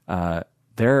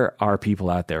 There are people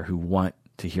out there who want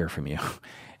to hear from you.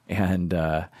 And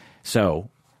so,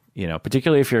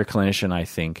 particularly if you're a clinician, I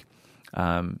think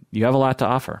you have a lot to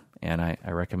offer, and I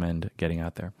recommend getting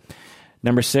out there.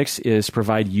 Number 6 is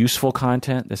provide useful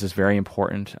content. This is very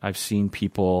important. I've seen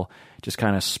people just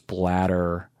kind of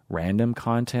splatter random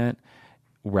content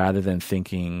rather than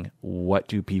thinking, what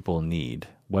do people need?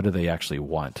 What do they actually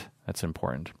want? That's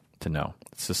important to know.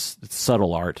 It's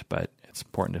subtle art, but it's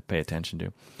important to pay attention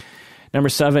to. Number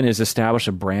 7 is establish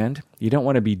a brand. You don't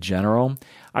want to be general.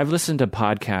 I've listened to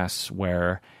podcasts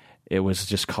where it was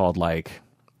just called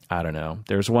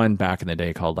there's one back in the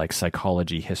day called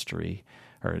Psychology History,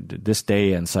 or This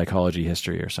Day in Psychology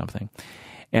History or something.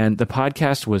 And the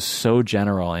podcast was so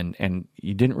general, and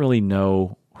you didn't really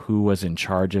know who was in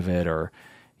charge of it, or,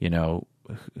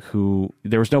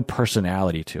 there was no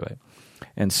personality to it.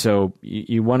 And so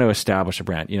you want to establish a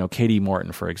brand. Katie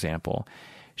Morton, for example,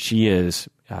 she is,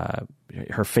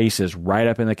 her face is right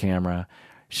up in the camera.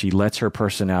 She lets her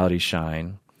personality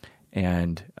shine.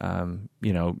 And,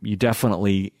 you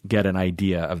definitely get an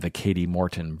idea of the Katie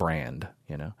Morton brand,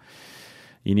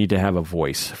 You need to have a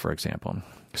voice, for example.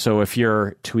 So if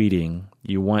you're tweeting,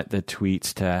 you want the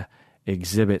tweets to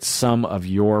exhibit some of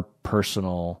your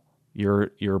personal,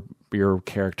 your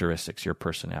characteristics, your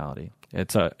personality.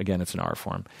 It's an art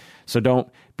form. So don't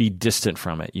be distant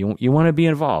from it. You want to be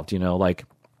involved, like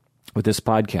with this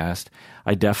podcast,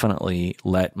 I definitely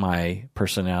let my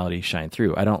personality shine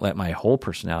through. I don't let my whole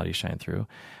personality shine through,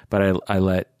 but I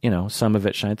let, some of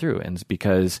it shine through. And it's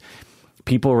because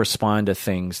people respond to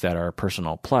things that are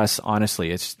personal. Plus,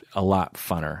 honestly, it's a lot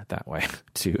funner that way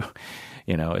too.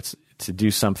 to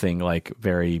do something like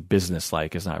very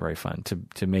business-like is not very fun.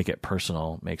 To make it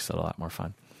personal makes it a lot more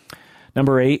fun.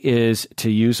 Number 8 is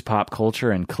to use pop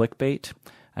culture and clickbait.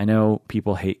 I know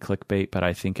people hate clickbait, but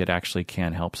I think it actually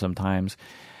can help sometimes,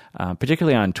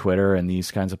 particularly on Twitter and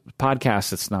these kinds of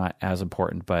podcasts. It's not as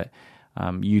important, but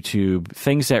YouTube,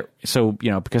 things that, so,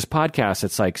 because podcasts,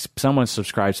 it's like someone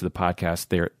subscribes to the podcast,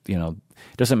 they're, it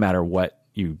doesn't matter what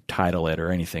you title it or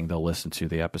anything, they'll listen to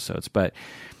the episodes. But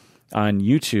on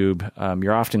YouTube,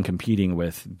 you're often competing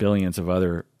with billions of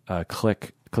other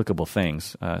clickable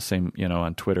things. Same,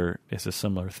 on Twitter is a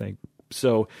similar thing.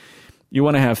 So you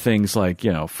want to have things like,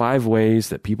 5 ways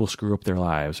that people screw up their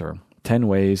lives, or 10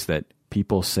 ways that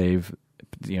people save,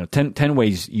 10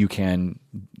 ways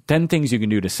 10 things you can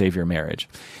do to save your marriage.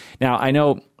 Now, I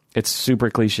know it's super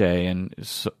cliche and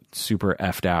super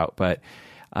effed out, but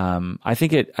I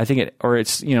think it, or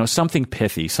it's, something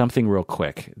pithy, something real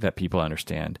quick that people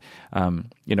understand.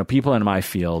 People in my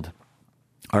field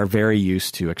are very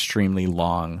used to extremely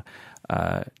long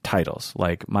titles.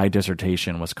 Like my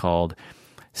dissertation was called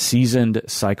Seasoned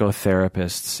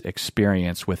Psychotherapist's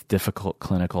Experience with Difficult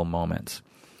Clinical Moments.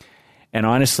 And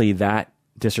honestly, that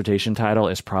dissertation title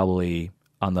is probably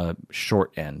on the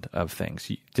short end of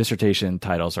things. Dissertation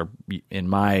titles are, in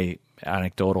my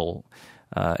anecdotal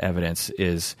evidence,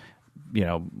 is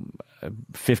 50%,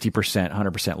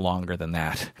 100% longer than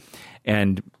that,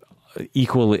 and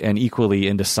equally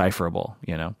indecipherable.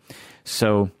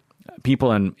 So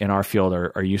people in our field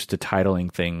are used to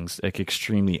titling things like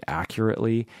extremely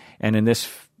accurately, and in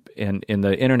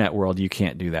the internet world, you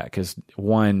can't do that because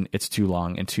 1, it's too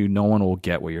long, and 2, no one will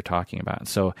get what you're talking about.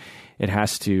 So it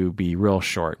has to be real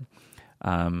short.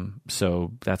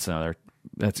 So that's another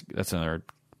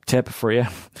tip for you.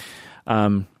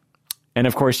 And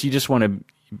of course, you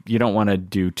don't want to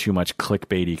do too much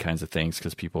clickbaity kinds of things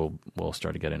because people will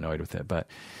start to get annoyed with it. But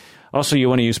also, you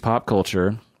want to use pop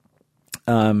culture.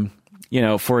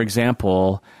 For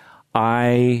example,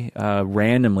 I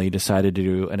randomly decided to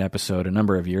do an episode a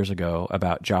number of years ago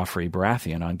about Joffrey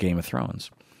Baratheon on Game of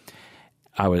Thrones.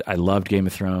 I loved Game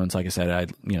of Thrones. Like I said, I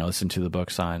listened to the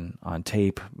books on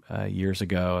tape years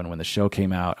ago, and when the show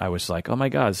came out, I was like, oh my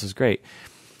God, this is great.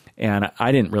 And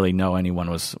I didn't really know anyone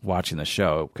was watching the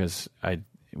show because I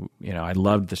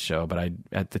loved the show, but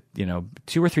at the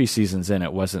 2 or 3 seasons in,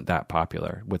 it wasn't that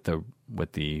popular with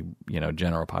the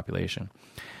general population.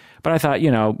 But I thought,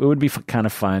 it would be kind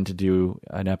of fun to do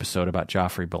an episode about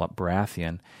Joffrey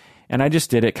Baratheon. And I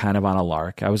just did it kind of on a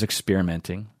lark. I was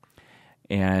experimenting,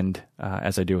 and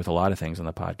as I do with a lot of things on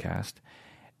the podcast.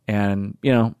 And,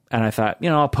 and I thought,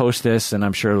 I'll post this, and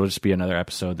I'm sure it'll just be another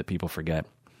episode that people forget.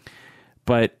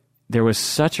 But there was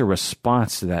such a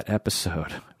response to that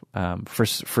episode.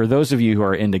 For those of you who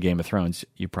are into Game of Thrones,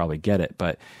 you probably get it.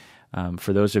 But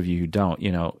for those of you who don't,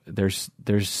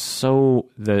 there's so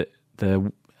the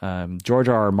George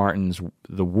R.R. Martin's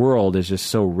The World is just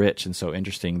so rich and so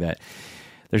interesting that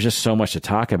there's just so much to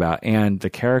talk about, and the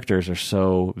characters are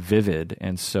so vivid,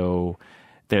 and so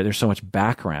there's so much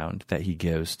background that he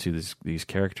gives to these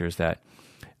characters that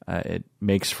it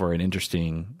makes for an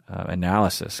interesting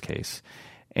analysis case.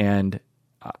 And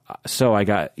so I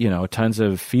got tons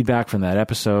of feedback from that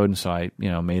episode, and so I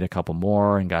made a couple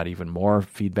more and got even more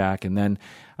feedback, and then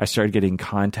I started getting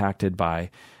contacted by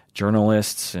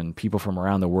journalists and people from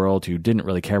around the world who didn't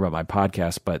really care about my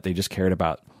podcast, but they just cared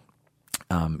about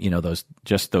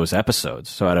those episodes.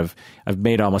 So I've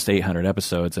made almost 800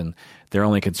 episodes, and they're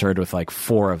only concerned with like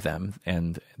 4 of them,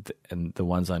 and the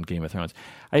ones on Game of Thrones.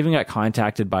 I even got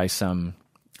contacted by some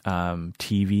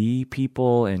TV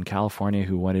people in California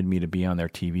who wanted me to be on their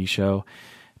TV show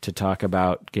to talk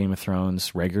about Game of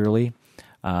Thrones regularly.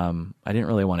 I didn't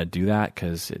really want to do that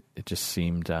because it just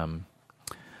seemed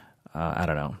I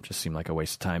don't know, just seemed like a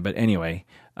waste of time. But anyway,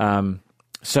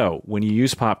 so when you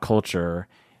use pop culture,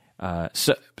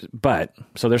 so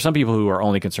there's some people who are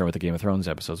only concerned with the Game of Thrones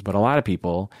episodes, but a lot of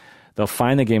people, they'll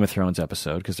find the Game of Thrones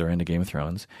episode because they're into Game of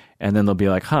Thrones, and then they'll be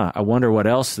like, I wonder what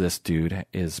else this dude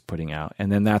is putting out. And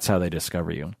then that's how they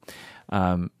discover you.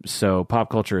 So pop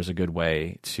culture is a good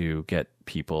way to get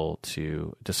people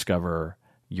to discover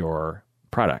your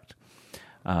product.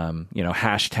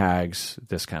 Hashtags,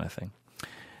 this kind of thing.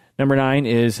 Number 9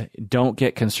 is don't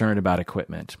get concerned about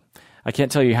equipment. I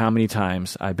can't tell you how many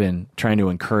times I've been trying to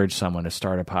encourage someone to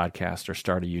start a podcast or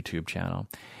start a YouTube channel.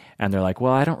 And they're like,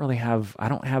 well, I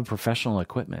don't have professional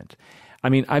equipment. I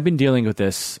mean, I've been dealing with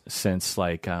this since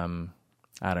like, I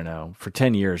don't know, for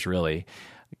 10 years, really.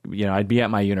 I'd be at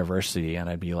my university and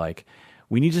I'd be like,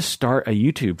 we need to start a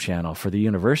YouTube channel for the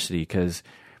university because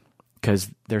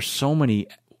there's so many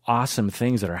awesome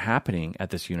things that are happening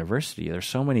at this university. There's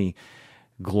so many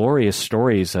glorious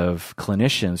stories of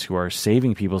clinicians who are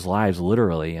saving people's lives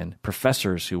literally, and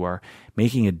professors who are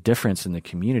making a difference in the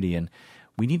community. And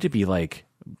we need to be like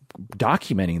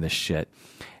documenting this shit.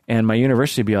 And my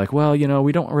university would be like, well,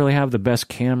 we don't really have the best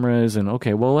cameras, and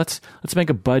okay, well, let's make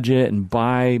a budget and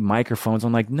buy microphones.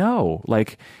 I'm like, no,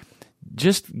 like,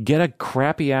 just get a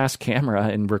crappy ass camera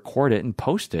and record it and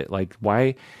post it. Like,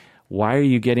 why are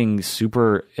you getting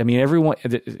super? I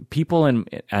mean, people and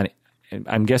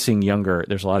I'm guessing younger.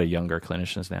 There's a lot of younger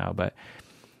clinicians now, but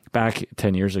back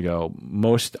 10 years ago,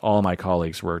 all my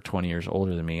colleagues were 20 years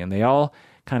older than me, and they all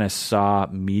kind of saw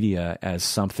media as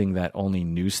something that only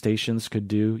news stations could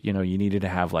do. You needed to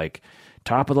have like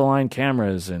top of the line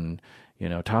cameras and,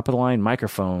 top of the line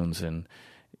microphones and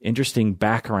interesting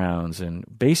backgrounds, and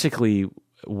basically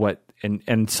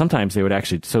and sometimes they would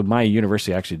actually, so my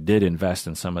university actually did invest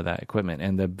in some of that equipment,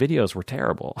 and the videos were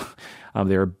terrible.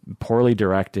 They were poorly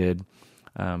directed,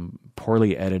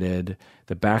 poorly edited.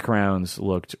 The backgrounds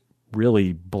looked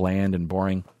really bland and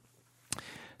boring.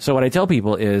 So what I tell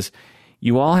people is,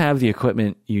 you all have the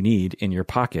equipment you need in your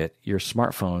pocket. Your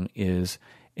smartphone is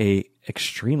a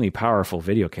extremely powerful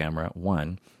video camera,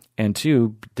 one, and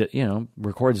two,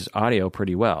 records audio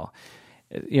pretty well.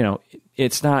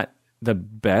 It's not the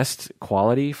best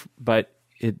quality, but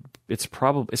it's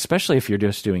probably, especially if you're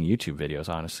just doing YouTube videos,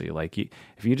 honestly, like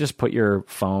if you just put your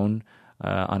phone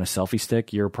on a selfie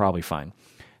stick, you're probably fine.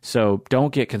 So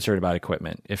don't get concerned about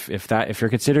equipment. If you're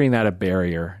considering that a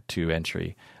barrier to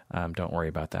entry, don't worry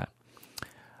about that.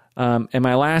 And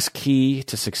my last key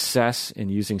to success in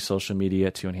using social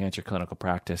media to enhance your clinical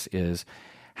practice is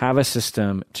have a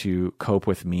system to cope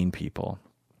with mean people.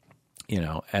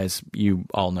 As you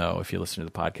all know, if you listen to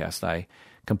the podcast, I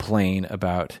complain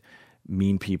about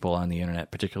mean people on the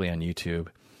internet, particularly on YouTube.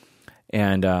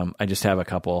 And I just have a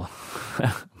couple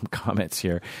comments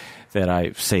here that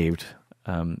I saved,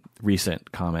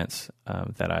 recent comments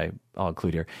that I'll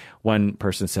include here. One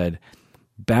person said,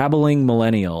 "Babbling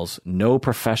millennials, no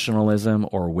professionalism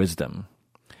or wisdom."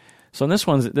 So in this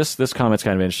comment's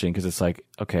kind of interesting because it's like,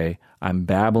 okay, I'm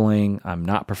babbling, I'm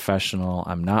not professional,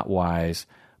 I'm not wise,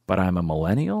 but I'm a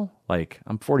millennial? Like,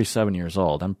 I'm 47 years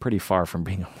old. I'm pretty far from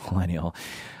being a millennial.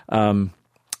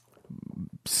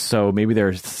 So maybe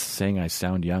they're saying I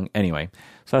sound young. Anyway,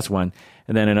 so that's one.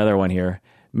 And then another one here.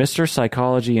 "Mr.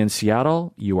 Psychology in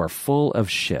Seattle, you are full of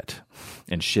shit."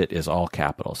 And shit is all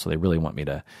capital, so they really want me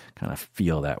to kind of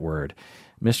feel that word.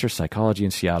 "Mr. Psychology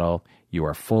in Seattle, you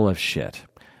are full of shit."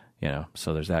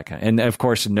 So there's that kind of, and of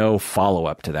course, no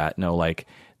follow-up to that. No, like,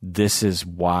 this is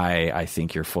why I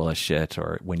think you're full of shit,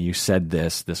 or when you said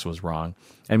this was wrong.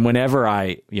 And whenever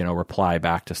I, reply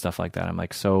back to stuff like that, I'm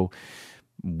like, so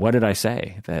what did I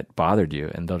say that bothered you?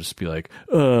 And they'll just be like,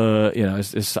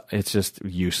 it's just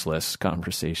useless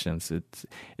conversations.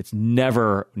 It's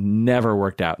never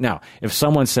worked out. Now, if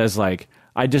someone says like,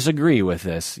 I disagree with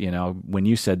this, when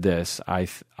you said this,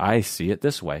 I see it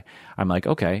this way. I'm like,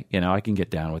 okay, I can get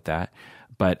down with that.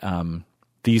 But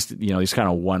these kind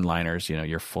of one-liners,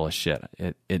 you're full of shit.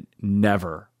 It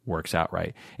never works out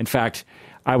right. In fact,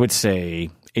 I would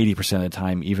say 80% of the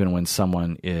time, even when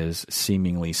someone is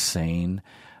seemingly sane,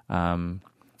 and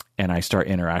I start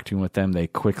interacting with them, they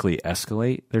quickly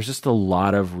escalate. There's just a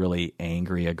lot of really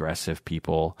angry, aggressive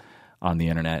people on the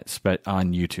internet, but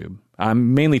on YouTube.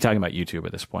 I'm mainly talking about YouTube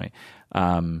at this point.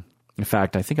 In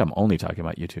fact, I think I'm only talking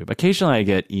about YouTube. Occasionally I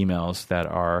get emails that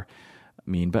are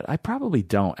mean, but I probably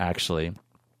don't actually.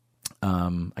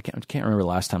 I can't remember the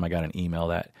last time I got an email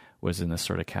that was in this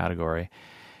sort of category.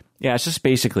 Yeah, it's just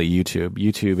basically YouTube.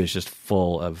 YouTube is just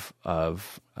full of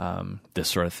this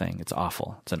sort of thing. It's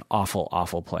awful. It's an awful,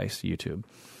 awful place, YouTube.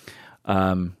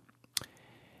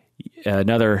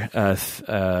 Another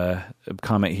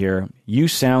comment here. "You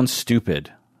sound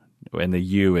stupid." And the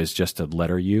U is just a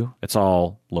letter U. It's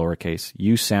all lowercase.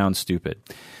 "You sound stupid."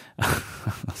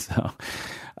 So,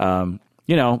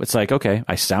 it's like, okay,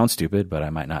 I sound stupid, but I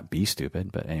might not be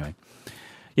stupid. But anyway.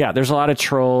 Yeah, there's a lot of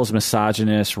trolls,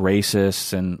 misogynists,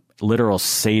 racists, and literal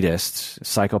sadists,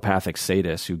 psychopathic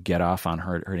sadists who get off on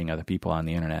hurting other people on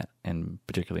the internet, and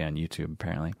particularly on YouTube,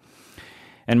 apparently.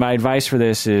 And my advice for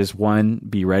this is, one,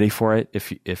 be ready for it.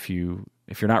 If you're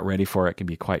not ready for it, it can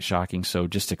be quite shocking. So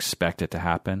just expect it to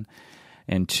happen.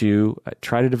 And two,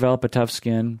 try to develop a tough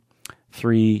skin.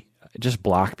 Three, just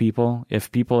block people.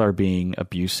 If people are being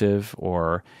abusive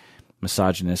or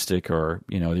misogynistic, or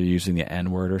they're using the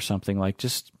N-word or something, like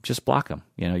just block them.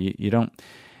 You don't.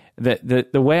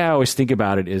 The way I always think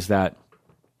about it is that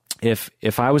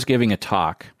if I was giving a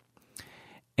talk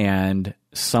and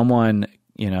someone,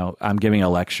 I'm giving a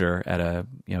lecture at a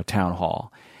town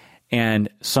hall, and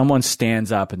someone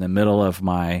stands up in the middle of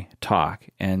my talk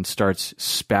and starts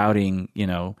spouting,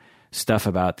 stuff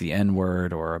about the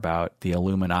N-word or about the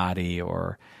Illuminati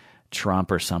or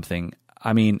Trump or something,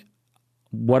 I mean,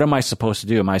 what am I supposed to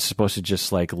do? Am I supposed to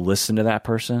just like listen to that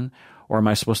person? Or am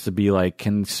I supposed to be like,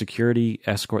 can security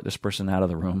escort this person out of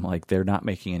the room? Like, they're not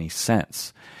making any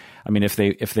sense. I mean, if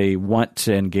they want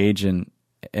to engage in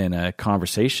a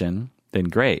conversation, then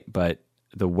great. But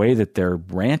the way that they're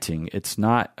ranting, it's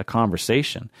not a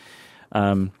conversation.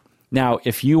 Now,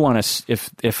 if you want to,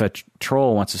 if a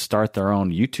troll wants to start their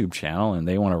own YouTube channel and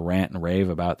they want to rant and rave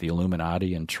about the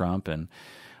Illuminati and Trump and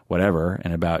whatever,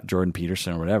 and about Jordan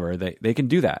Peterson or whatever, they can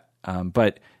do that.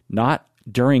 But not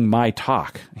during my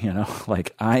talk,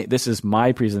 like this is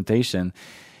my presentation.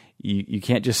 You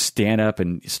can't just stand up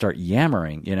and start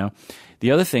yammering,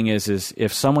 The other thing is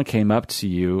if someone came up to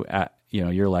you at,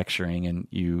 you're lecturing and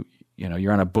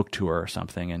you're on a book tour or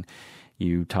something and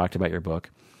you talked about your book,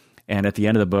 and at the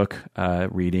end of the book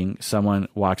reading, someone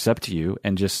walks up to you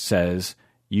and just says,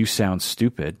 "You sound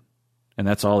stupid." And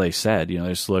that's all they said. They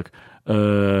just look,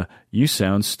 "You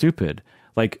sound stupid."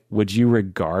 Like, would you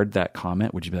regard that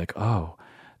comment? Would you be like, "Oh,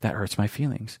 that hurts my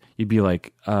feelings"? You'd be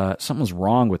like, something's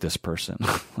wrong with this person.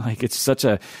 Like, it's such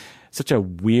a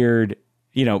weird,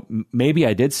 maybe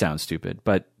I did sound stupid,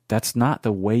 but that's not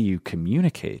the way you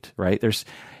communicate, right?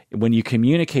 When you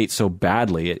communicate so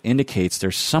badly, it indicates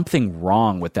there's something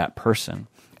wrong with that person.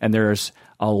 And there's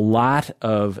a lot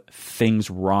of things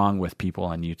wrong with people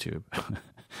on YouTube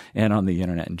and on the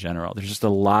internet in general. There's just a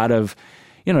lot of,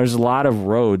 there's a lot of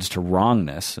roads to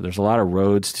wrongness. There's a lot of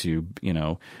roads to,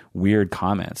 weird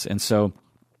comments. And so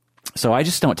I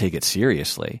just don't take it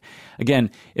seriously.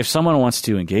 Again, if someone wants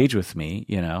to engage with me,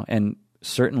 and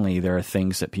certainly there are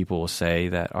things that people will say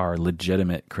that are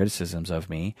legitimate criticisms of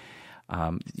me.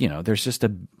 There's just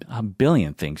a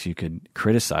billion things you could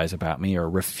criticize about me or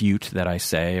refute that I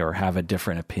say or have a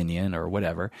different opinion or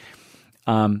whatever.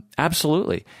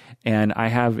 Absolutely. And I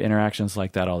have interactions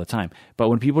like that all the time. But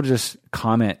when people just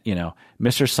comment,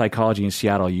 Mr. Psychology in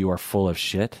Seattle, you are full of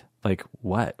shit. Like,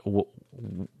 what?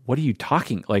 What are you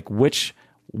talking? Like, what?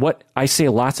 I say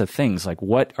lots of things. Like,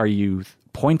 what are you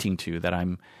pointing to that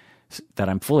I'm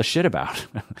full of shit about?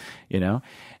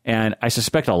 And I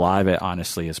suspect a lot of it,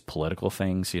 honestly, is political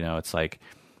things. It's like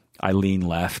I lean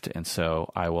left, and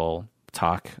so I will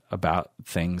talk about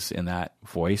things in that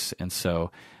voice. And so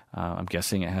I'm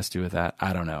guessing it has to do with that.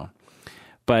 I don't know.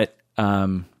 But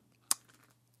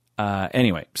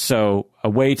anyway, so a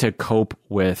way to cope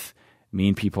with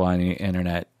mean people on the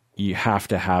internet, you have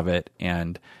to have it.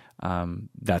 And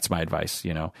that's my advice.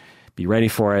 Be ready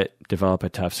for it, develop a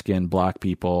tough skin, block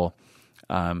people.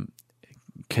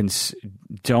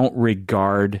 Don't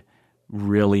regard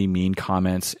really mean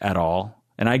comments at all.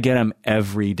 And I get them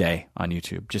every day on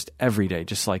YouTube, just every day,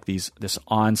 just like this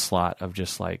onslaught of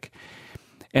just like,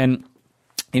 and,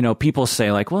 people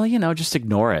say like, well, just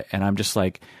ignore it. And I'm just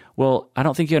like, well, I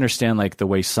don't think you understand like the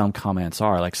way some comments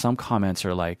are. Like some comments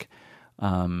are like,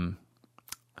 they'll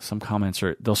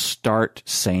start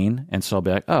sane. And so I'll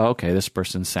be like, oh, okay, this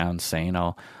person sounds sane.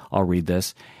 I'll read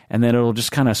this. And then it'll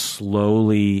just kind of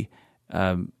slowly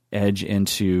edge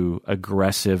into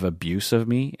aggressive abuse of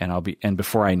me, and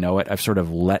before I know it, I've sort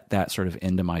of let that sort of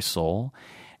into my soul,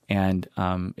 and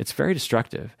it's very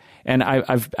destructive. And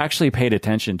I've actually paid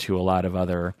attention to a lot of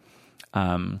other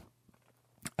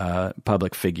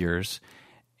public figures,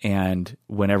 and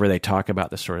whenever they talk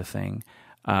about this sort of thing,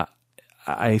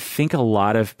 I think a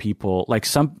lot of people,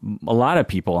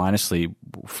 honestly,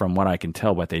 from what I can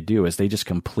tell, what they do is they just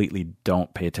completely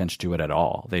don't pay attention to it at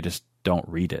all. They just don't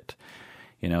read it.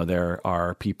 There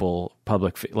are people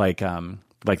like the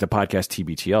podcast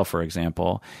TBTL, for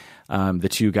example. The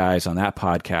two guys on that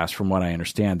podcast, from what I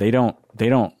understand, they don't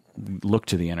look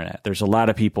to the internet. There's a lot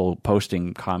of people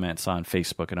posting comments on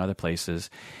Facebook and other places,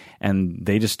 and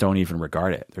they just don't even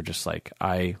regard it. They're just like,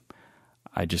 I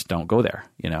just don't go there.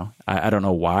 I don't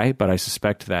know why, but I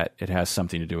suspect that it has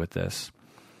something to do with this.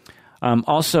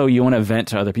 Also, you want to vent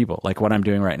to other people, like what I'm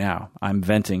doing right now. I'm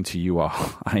venting to you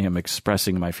all. I am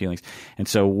expressing my feelings. And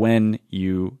so when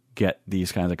you get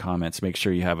these kinds of comments, make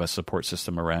sure you have a support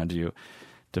system around you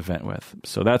to vent with.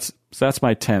 So that's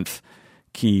my 10th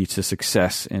key to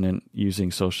success in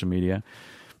using social media.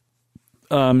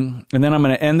 And then I'm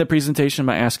going to end the presentation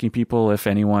by asking people if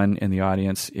anyone in the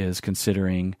audience is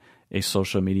considering a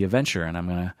social media venture, and I'm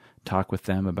going to talk with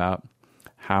them about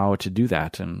how to do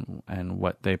that and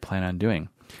what they plan on doing.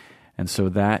 And so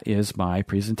that is my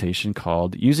presentation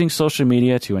called Using Social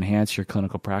Media to Enhance Your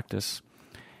Clinical Practice,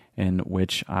 in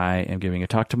which I am giving a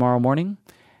talk tomorrow morning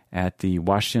at the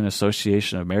Washington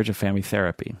Association of Marriage and Family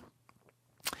Therapy.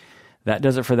 That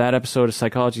does it for that episode of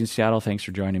Psychology in Seattle. Thanks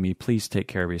for joining me. Please take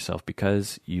care of yourself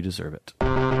because you deserve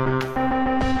it.